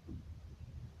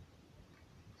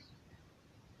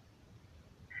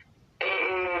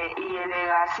 Y el de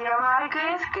García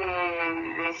Márquez, que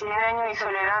de 100 años y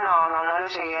soledad no lo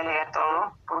llegué a leer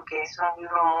todo, porque es un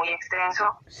libro muy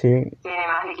extenso. Sí. Tiene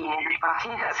más de 500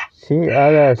 páginas. Sí,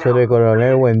 habla sobre el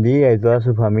coronel Buendía y toda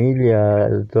su familia,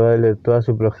 toda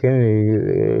su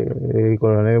progenie, el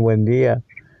coronel Buendía.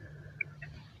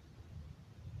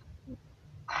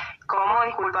 ¿Cómo?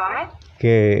 Discúlpame.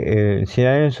 Que 100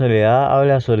 años de soledad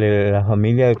habla sobre la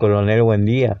familia del coronel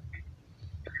Buendía.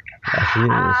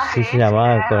 Así se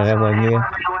llamaba el coronel Buendía.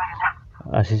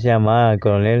 Así se llamaba el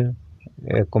coronel.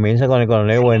 Comienza con el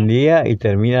coronel Buendía y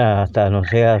termina hasta, no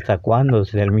sé hasta cuándo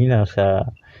se termina, o sea,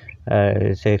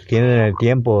 se extiende en el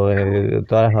tiempo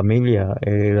toda la familia,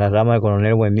 la rama del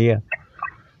coronel Buendía.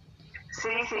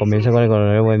 Comienza con el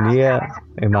coronel Buendía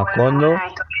en Macondo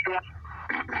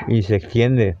y se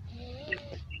extiende.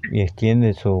 Y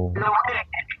extiende su...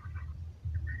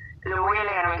 Lo voy a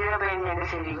leer, me quedo pendiente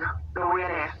ese libro, lo voy a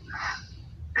leer.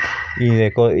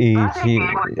 Y sí,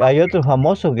 hay otro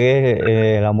famoso que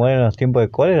es El amor en los tiempos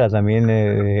de cólera, también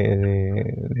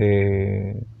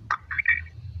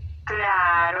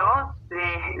Claro, de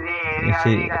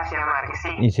Gabriel García Márquez, sí.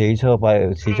 Y se hizo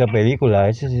película,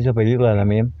 ese se hizo película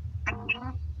también.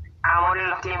 Amor en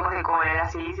los tiempos de cólera,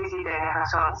 sí, tenés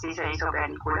razón, sí se hizo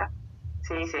película,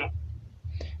 sí.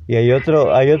 Y hay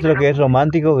otro que es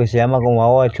romántico que se llama como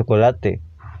Agua de Chocolate.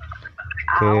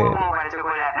 Agua como para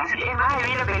chocolate. Sí, es más,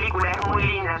 vi la película, es muy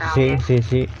linda también.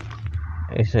 Sí.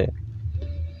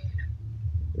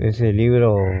 Ese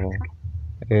libro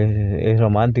es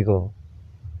romántico.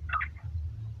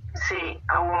 Sí,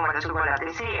 Agua para chocolate.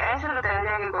 Sí, eso lo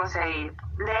tendría que conseguir.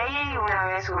 Leí una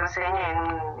vez su reseña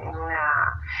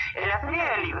en la feria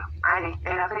del libro.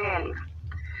 En la feria del libro.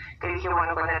 Que dije,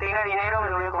 bueno, cuando tenga dinero me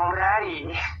lo voy a comprar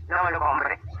y no me lo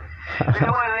compré.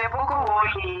 Pero bueno, de a poco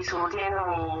voy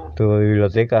surtiendo tu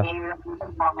biblioteca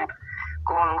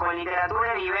con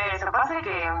literatura diversa. Pasa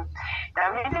que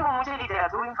también tengo mucha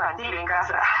literatura infantil en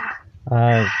casa.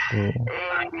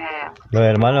 Los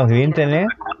hermanos Grimm tenés.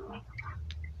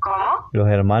 ¿Cómo? Los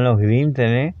hermanos Grimm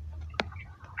tenés.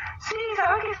 Sí,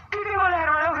 ¿sabes que sí tengo los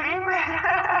hermanos Grimm?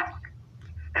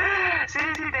 Sí,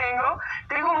 tengo.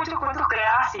 Tengo muchos cuentos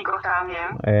clásicos también.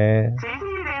 Sí,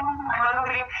 tengo los hermanos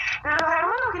Grimm. Pero los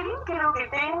hermanos Grimm creo que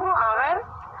tengo, a ver.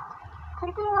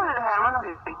 Sí tengo de los hermanos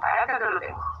Grimm. Acá que lo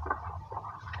tengo.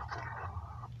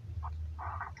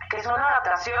 Que son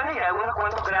adaptaciones de algunos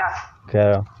cuentos clásicos.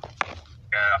 Claro.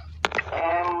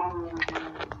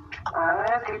 A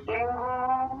ver, que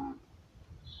tengo...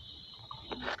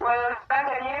 Bueno,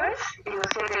 Blancanieves y los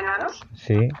 7 enanos.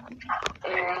 Sí.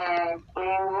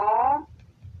 Tengo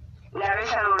La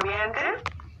Bella Durmiente.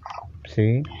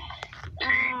 Sí.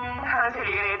 Hansel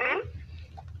y Gretel.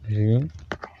 Sí.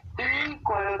 Y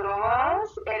con otro más,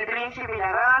 El Príncipe y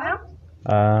la Rana.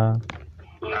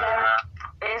 Y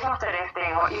esos 3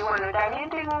 tengo. Y bueno, también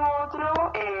tengo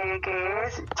otro que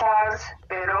es Charles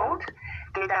Perrault,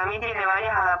 que también tiene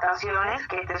varias adaptaciones,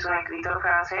 que este es un escritor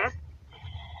francés,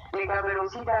 de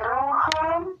Caperucita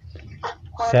Roja.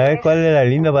 ¿Sabes cuál era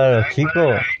lindo para los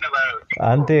chicos?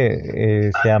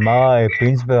 Antes se llamaba El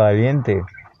Príncipe Valiente.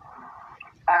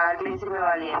 El Príncipe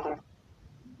Valiente.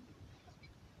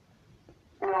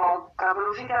 No,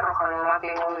 Caperucita Roja nomás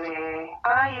tengo de...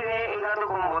 y de El Gato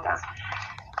con Botas.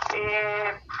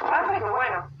 Pasa que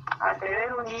bueno, al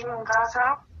tener un libro en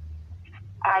casa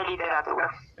hay literatura.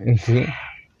 Sí.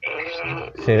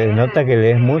 Se nota que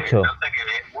lees mucho.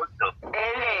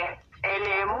 Él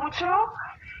lee mucho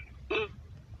y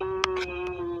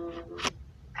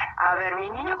a ver, mi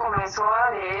niño comenzó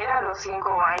a leer a los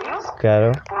 5 años.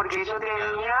 Claro. Porque yo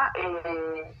tenía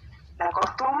la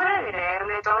costumbre de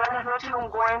leerle todas las noches un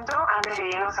cuento antes de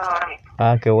irnos a dormir.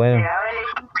 Qué bueno. Le daba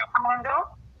un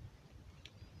cuento.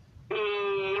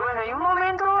 Y bueno, y un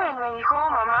momento él me dijo,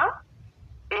 mamá,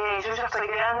 yo ya estoy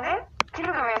grande,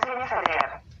 quiero que me enseñes a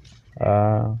leer.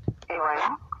 Y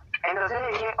bueno, entonces le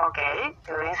dije, ok,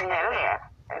 te voy a enseñar a leer.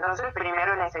 Entonces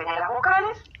primero le enseñé las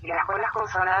vocales y después las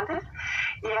consonantes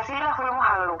Y así las fuimos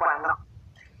agrupando.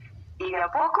 Y de a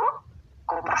poco,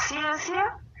 con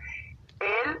paciencia,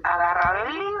 él agarraba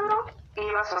el libro,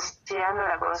 iba asociando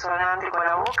la consonante con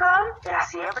la vocal, y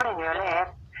así aprendió a leer.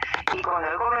 Y cuando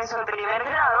él comenzó el primer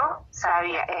grado,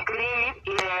 sabía escribir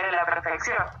y leer a la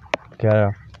perfección.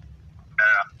 Claro.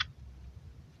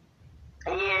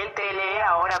 Y él te lee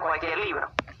ahora cualquier libro,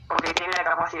 porque tiene la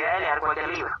capacidad de leer cualquier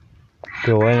libro.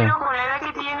 Qué bueno. Pero con la edad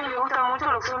que tiene le gusta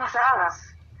mucho lo que son las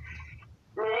sagas.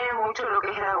 Lee mucho lo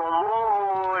que es Dragon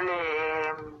Ball,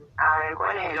 a ver,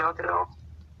 ¿cuál es el otro?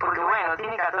 Porque bueno,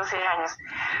 tiene 14 años,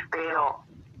 pero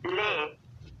lee,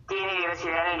 tiene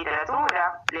diversidad en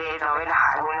literatura, lee novelas,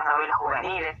 algunas novelas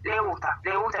juveniles, le gusta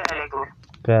la lectura.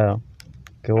 Claro,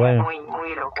 qué bueno. Es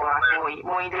muy loco,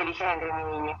 muy inteligente mi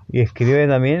niño. ¿Y escribe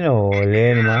también o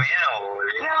lee nomás?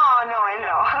 No, él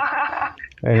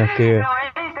no. Él no escribe. No,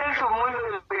 él está en su mundo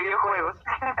de los videojuegos.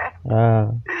 Ah,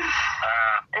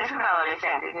 Es un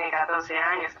adolescente, tiene 14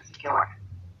 años, así que bueno,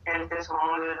 él está en su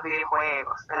mundo de los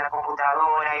videojuegos, de la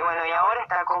computadora, y bueno, y ahora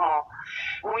está como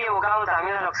muy evocado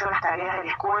también a lo que son las tareas de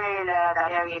la escuela,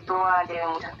 tarea virtual, tiene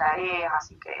muchas tareas,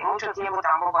 así que mucho tiempo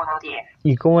tampoco no tiene.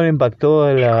 ¿y cómo le impactó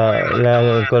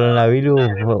el coronavirus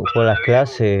por las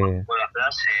clases?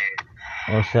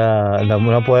 O sea,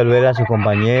 no poder ver a sus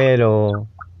compañeros.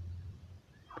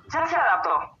 Ya se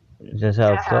adaptó. ¿Ya se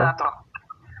adaptó?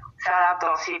 Se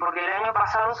adaptó, sí, porque el año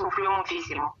pasado sufrió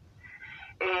muchísimo.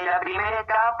 La primera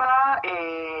etapa,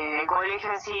 el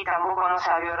colegio en sí tampoco no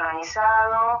se había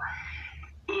organizado,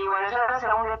 y bueno, ya la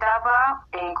segunda etapa,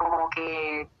 como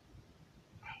que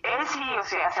él sí, o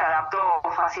sea, se adaptó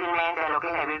fácilmente a lo que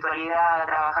es la virtualidad, a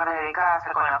trabajar desde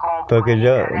casa, con la compu. Porque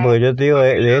yo te digo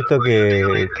de esto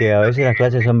que a veces las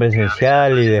clases son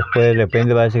presenciales y después de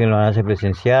repente parece que nos van a hacer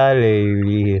presenciales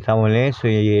y estamos en eso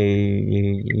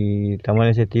y estamos en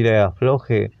ese tira de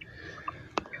afloje.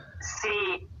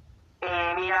 Sí,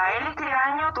 mira, él este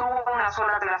año tuvo una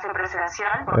sola clase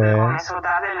presencial porque comenzó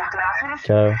tarde las clases,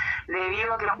 claro.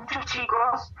 Debido a que muchos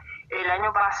chicos el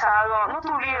año pasado no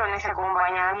tuvieron ese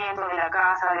acompañamiento de la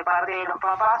casa de parte de los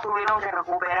papás, tuvieron que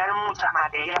recuperar muchas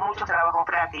materias, muchos trabajos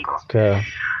prácticos. Claro.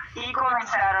 Y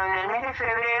comenzaron en el mes de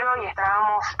febrero y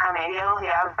estábamos a mediados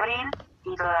de abril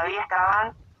y todavía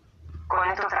estaban con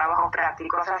estos trabajos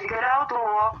prácticos. Así que Lau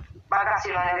tuvo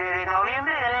vacaciones desde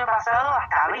noviembre del año pasado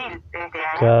hasta abril de este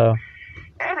año. Claro.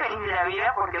 Es feliz de la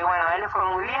vida porque, bueno, a él le fue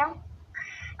muy bien,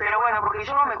 pero bueno, porque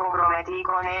yo me comprometí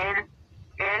con él.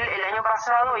 Él el año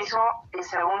pasado hizo el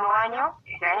segundo año,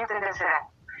 este año está en tercer año.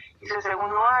 Hizo el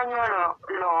segundo año,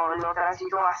 lo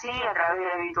transitó así, a través de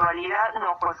la virtualidad,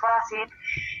 no fue fácil,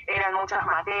 eran muchas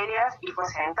materias y fue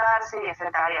sentarse y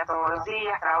hacer tarea todos los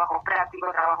días, trabajos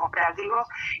prácticos,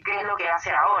 que es lo que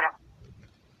hace ahora.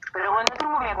 Pero bueno,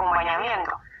 tuvo mi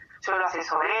acompañamiento, yo lo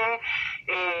asesoré,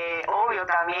 obvio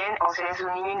también, o sea, es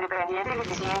un niño independiente que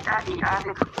se sienta y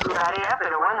hace su tarea,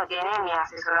 pero bueno, tiene mi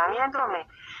asesoramiento,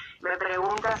 me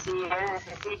pregunta si él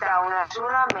necesita una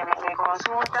ayuda, me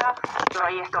consulta, yo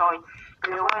ahí estoy.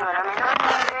 Pero bueno,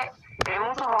 lamentablemente en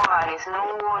muchos hogares no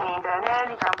hubo ni internet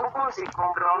ni tampoco ese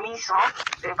compromiso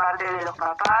de parte de los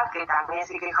papás, que también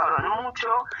se quejaron mucho.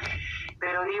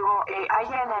 Pero digo, hay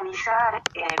que analizar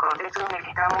en el contexto en el que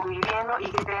estamos viviendo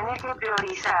y que tenés que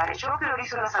priorizar. Yo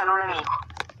priorizo la salud de mi hijo.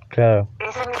 Claro.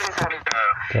 Ese es mi pensamiento.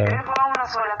 Claro. Él fue a una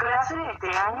sola clase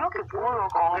este año que pudo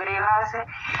congregarse,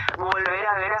 volver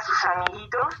a ver a sus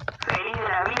amiguitos, feliz de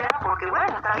la vida, porque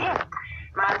bueno, está bien.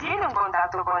 Mantiene un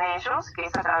contacto con ellos, que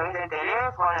es a través del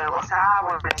teléfono, el WhatsApp,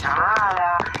 una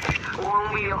llamada,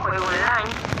 un videojuego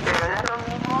online, pero no es lo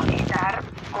mismo estar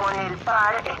con el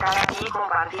par, estar aquí,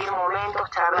 compartir momentos,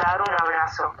 charlar, un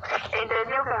abrazo.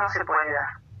 Entendió que no se puede dar,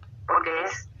 porque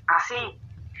es así.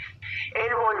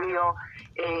 Él volvió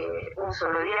un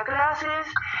solo día a clases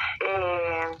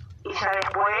y ya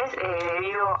después,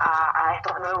 debido a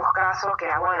estos nuevos casos, que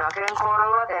bueno, aquí en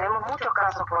Córdoba tenemos muchos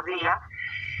casos por día,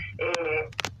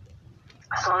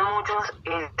 son muchos,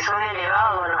 son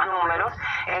elevados los números,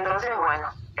 entonces bueno,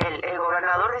 el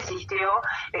gobernador desistió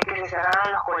de que se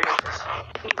cerraran los colegios.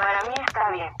 Y para mí está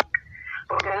bien,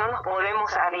 porque no nos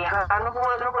podemos arriesgar, no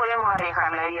podemos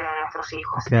arriesgar la vida de nuestros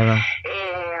hijos. Claro.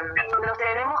 Nos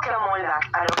tenemos que amoldar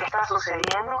a lo que está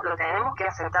sucediendo, lo tenemos que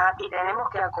aceptar y tenemos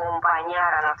que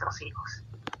acompañar a nuestros hijos.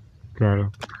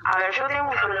 Claro. A ver, yo tengo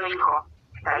un solo hijo,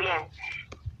 está bien.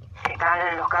 Están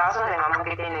en los casos de mamás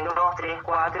que tienen 2, 3,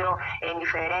 4 en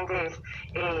diferentes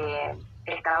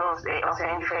estados, o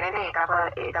sea, en diferentes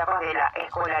etapas de la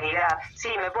escolaridad.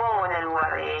 Sí, me pongo en el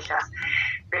lugar de ellas,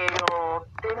 pero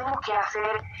tenemos que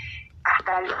hacer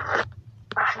hasta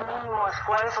más mínimo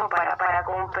esfuerzo para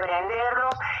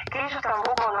comprenderlos, que ellos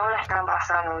tampoco no la están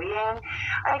pasando bien,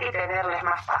 hay que tenerles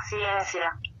más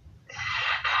paciencia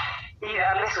y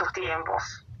darles sus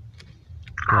tiempos.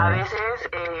 A veces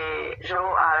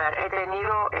yo, he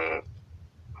tenido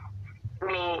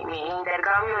mi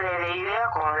intercambio de ideas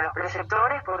con los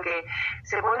preceptores porque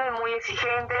se ponen muy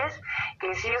exigentes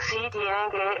que sí o sí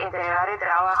tienen que entregar el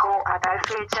trabajo a tal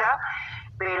fecha,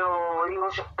 pero digo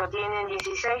yo, tienen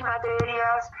 16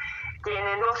 materias,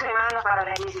 tienen 2 semanas para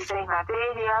las 16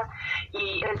 materias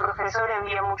y el profesor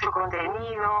envía mucho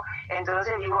contenido,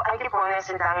 entonces digo, hay que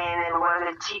ponerse también en el lugar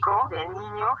del chico, del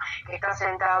niño, que está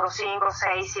sentado 5,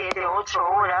 6, 7, 8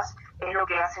 horas, es lo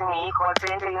que hace mi hijo al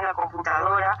frente de una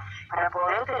computadora, para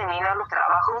poder terminar los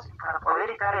trabajos, para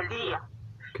poder estar al día.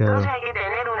 Entonces hay que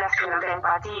tener una cierta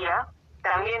empatía,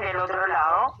 también del otro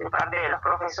lado, de parte de los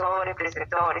profesores,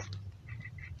 preceptores,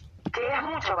 que es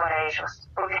mucho para ellos,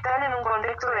 porque están en un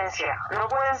contexto de encierro, no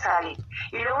pueden salir,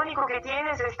 y lo único que tienen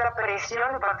es esta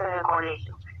presión de parte del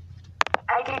colegio.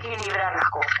 Hay que equilibrar las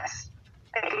cosas,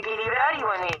 hay que equilibrar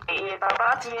y el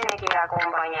papá tiene que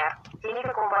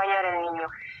acompañar al niño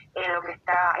en lo que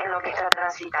está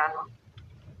transitando,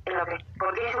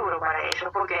 porque es duro para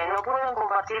ellos, porque no pueden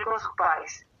compartir con sus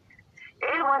padres.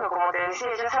 Él, bueno, como te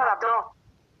decía, ya se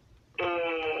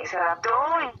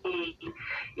adaptó y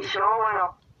yo,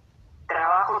 bueno,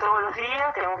 trabajo todos los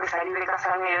días, tengo que salir de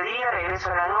casa al mediodía,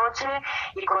 regreso a la noche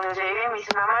y cuando llegué me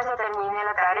dice, mamá, ya terminé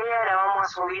la tarea, la vamos a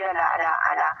subir a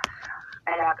la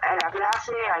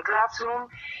clase, al classroom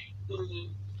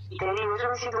y te digo, yo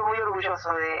me siento muy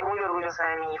orgullosa de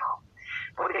mi hijo,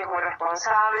 porque es muy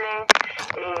responsable,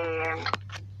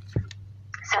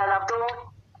 se adaptó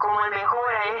como el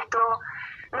mejor a esto,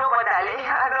 no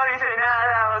patalea, no dice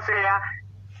nada, o sea,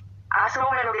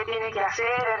 asume lo que tiene que hacer,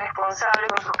 es responsable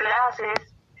con sus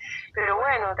clases, pero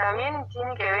bueno, también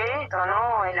tiene que ver esto,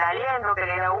 ¿no? El aliento que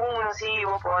le da uno, sí,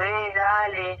 vos podés,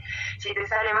 dale, si te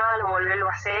sale mal, volverlo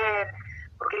a hacer,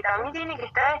 porque también tiene que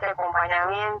estar este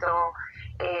acompañamiento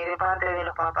de parte de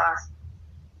los papás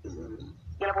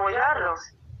y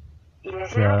apoyarlos y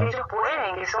decirles que ellos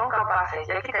pueden, que son capaces,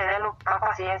 y hay que tener más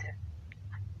paciencia.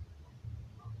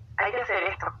 Hay que hacer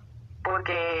esto,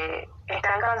 porque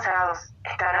están cansados,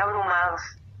 están abrumados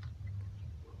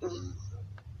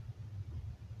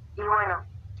y bueno,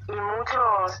 y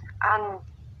muchos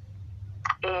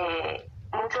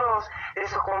de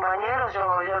sus compañeros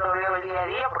yo lo veo el día a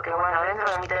día, porque bueno,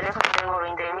 dentro de mi teléfono tengo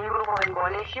 20.000 grupos del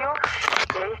colegio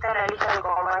y ahí está la lista de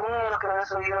compañeros que me han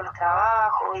subido los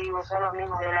trabajos y digo, son los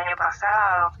mismos del año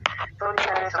pasado, todos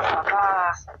están esos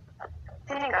papás.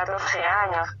 Tienen 14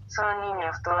 años, son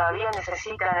niños, todavía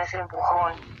necesitan ese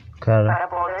empujón para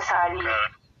poder salir,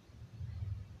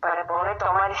 para poder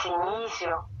tomar ese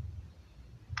inicio.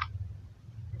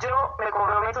 Yo me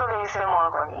comprometo de ese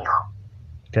modo con mi hijo.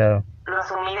 Claro. Lo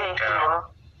asumí de este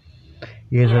modo.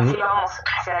 Y así vamos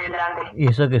hacia adelante. ¿Y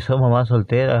eso que sos mamá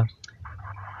soltera?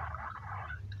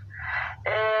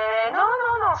 No,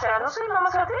 o sea, no soy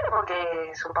mamá soltera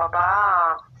porque su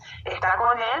papá está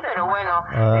con él, pero bueno,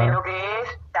 de lo que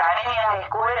es tareas,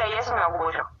 escuela y eso me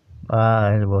ocupo yo.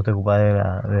 Vos te ocupás de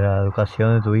la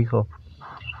educación de tu hijo.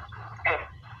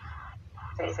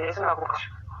 Sí, eso me ocupo yo.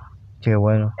 Qué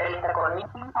bueno. Él está conmigo,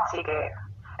 así que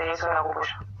de eso me ocupo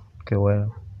yo. Qué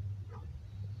bueno.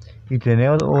 ¿Y tenés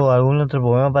algún otro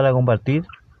poema para compartir?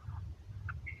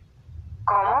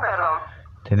 ¿Cómo? Perdón.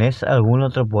 ¿Tenés algún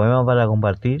otro poema para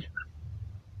compartir?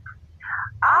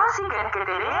 ¿Sí? ¿Querés que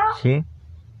te lea? Sí,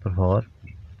 por favor.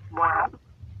 Bueno,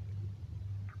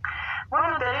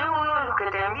 te leo uno de los que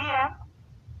te envié,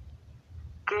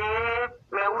 que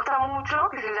me gusta mucho,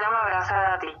 que se llama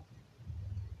Abrazada a ti.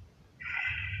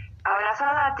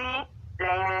 Abrazada a ti,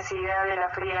 la inmensidad de la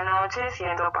fría noche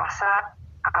siento pasar.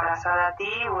 Abrazada a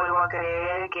ti, vuelvo a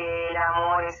creer que el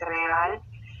amor es real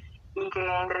y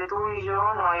que entre tú y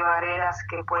yo no hay barreras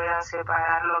que puedan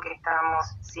separar lo que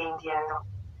estamos sintiendo.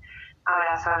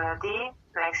 Abrazada a ti,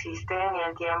 no existe ni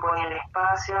el tiempo ni el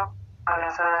espacio.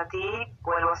 Abrazada a ti,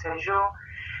 vuelvo a ser yo,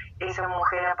 esa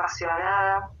mujer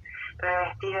apasionada,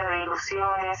 revestida de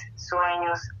ilusiones,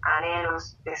 sueños,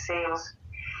 anhelos, deseos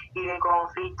y de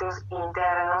conflictos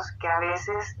internos que a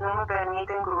veces no me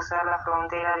permiten cruzar la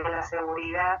frontera de la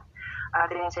seguridad,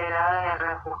 atrincherada en el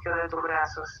refugio de tus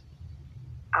brazos.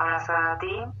 Abrazada a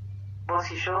ti,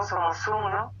 vos y yo somos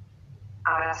uno.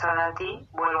 Abrazada a ti,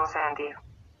 vuelvo a sentir.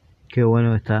 Qué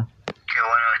bueno está.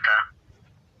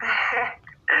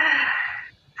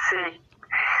 Sí.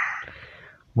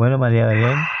 Bueno, María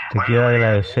Belén, te quiero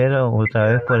agradecer otra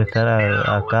vez por estar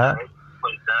acá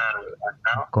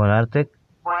con Artec.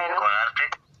 Bueno,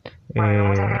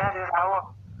 muchas gracias a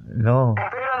vos. No.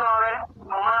 Espero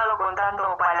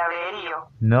desafío.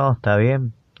 No, está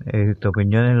bien. Tu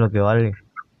opinión es lo que vale.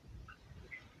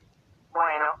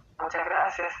 Bueno, muchas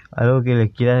gracias. ¿Algo que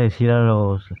le quieras decir a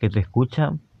los que te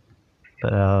escuchan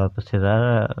para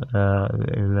cerrar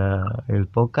el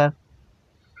podcast?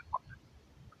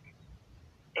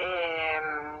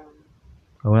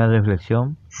 ¿Alguna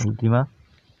reflexión última?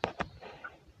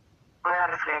 Una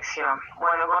reflexión.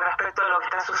 Bueno, con respecto a lo que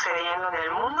está sucediendo en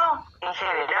el mundo, en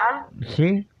general.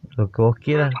 Sí, lo que vos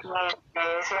quieras. De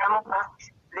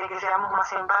que seamos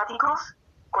más empáticos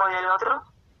con el otro,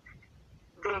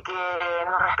 de que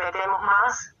nos respetemos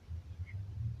más,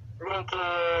 de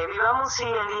que vivamos sí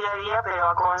el día a día, pero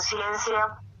a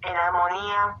conciencia, en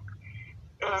armonía,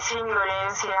 sin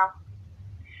violencia,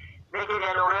 de que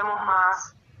dialoguemos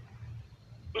más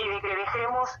y de que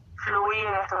dejemos fluir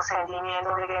nuestros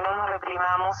sentimientos, de que no nos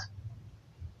reprimamos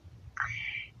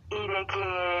y de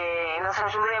que nos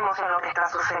ayudemos en lo que está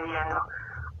sucediendo,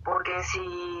 porque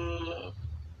si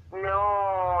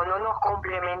no nos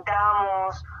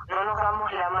complementamos, no nos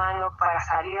damos la mano para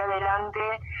salir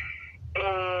adelante,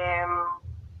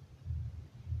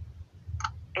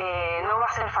 no va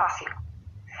a ser fácil.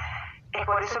 Es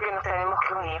por eso que nos tenemos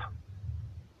que unir,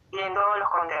 y en todos los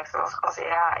contextos, o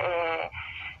sea,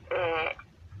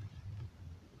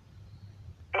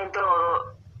 en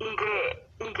todo, y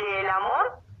que el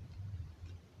amor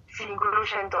se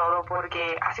incluye en todo,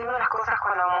 porque haciendo las cosas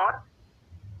con amor,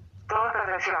 todo es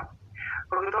perfección,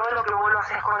 porque todo lo que vos lo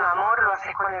haces con amor, lo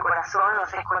haces con el corazón, lo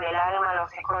haces con el alma, lo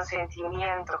haces con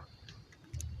sentimiento,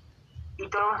 y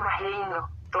todo es más lindo,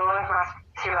 todo es más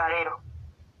llevadero,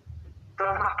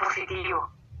 todo es más positivo,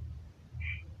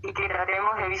 y que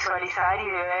tratemos de visualizar y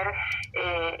de ver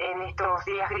en estos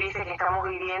días grises que estamos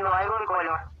viviendo algo de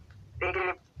color, de que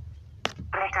le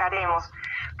rescatemos,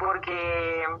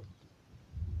 porque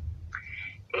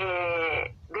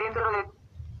dentro de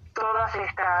todas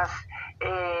estas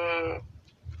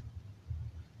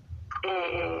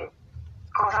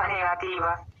cosas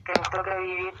negativas que nos toca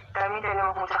vivir, también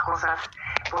tenemos muchas cosas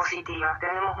positivas,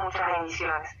 tenemos muchas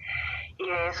bendiciones, y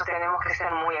de eso tenemos que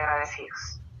ser muy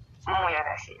agradecidos, muy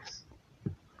agradecidos.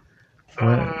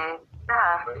 Bueno,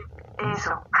 nada,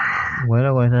 eso.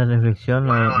 bueno, con esta reflexión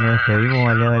nos despedimos,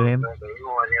 María Belén.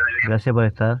 Gracias por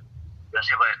estar.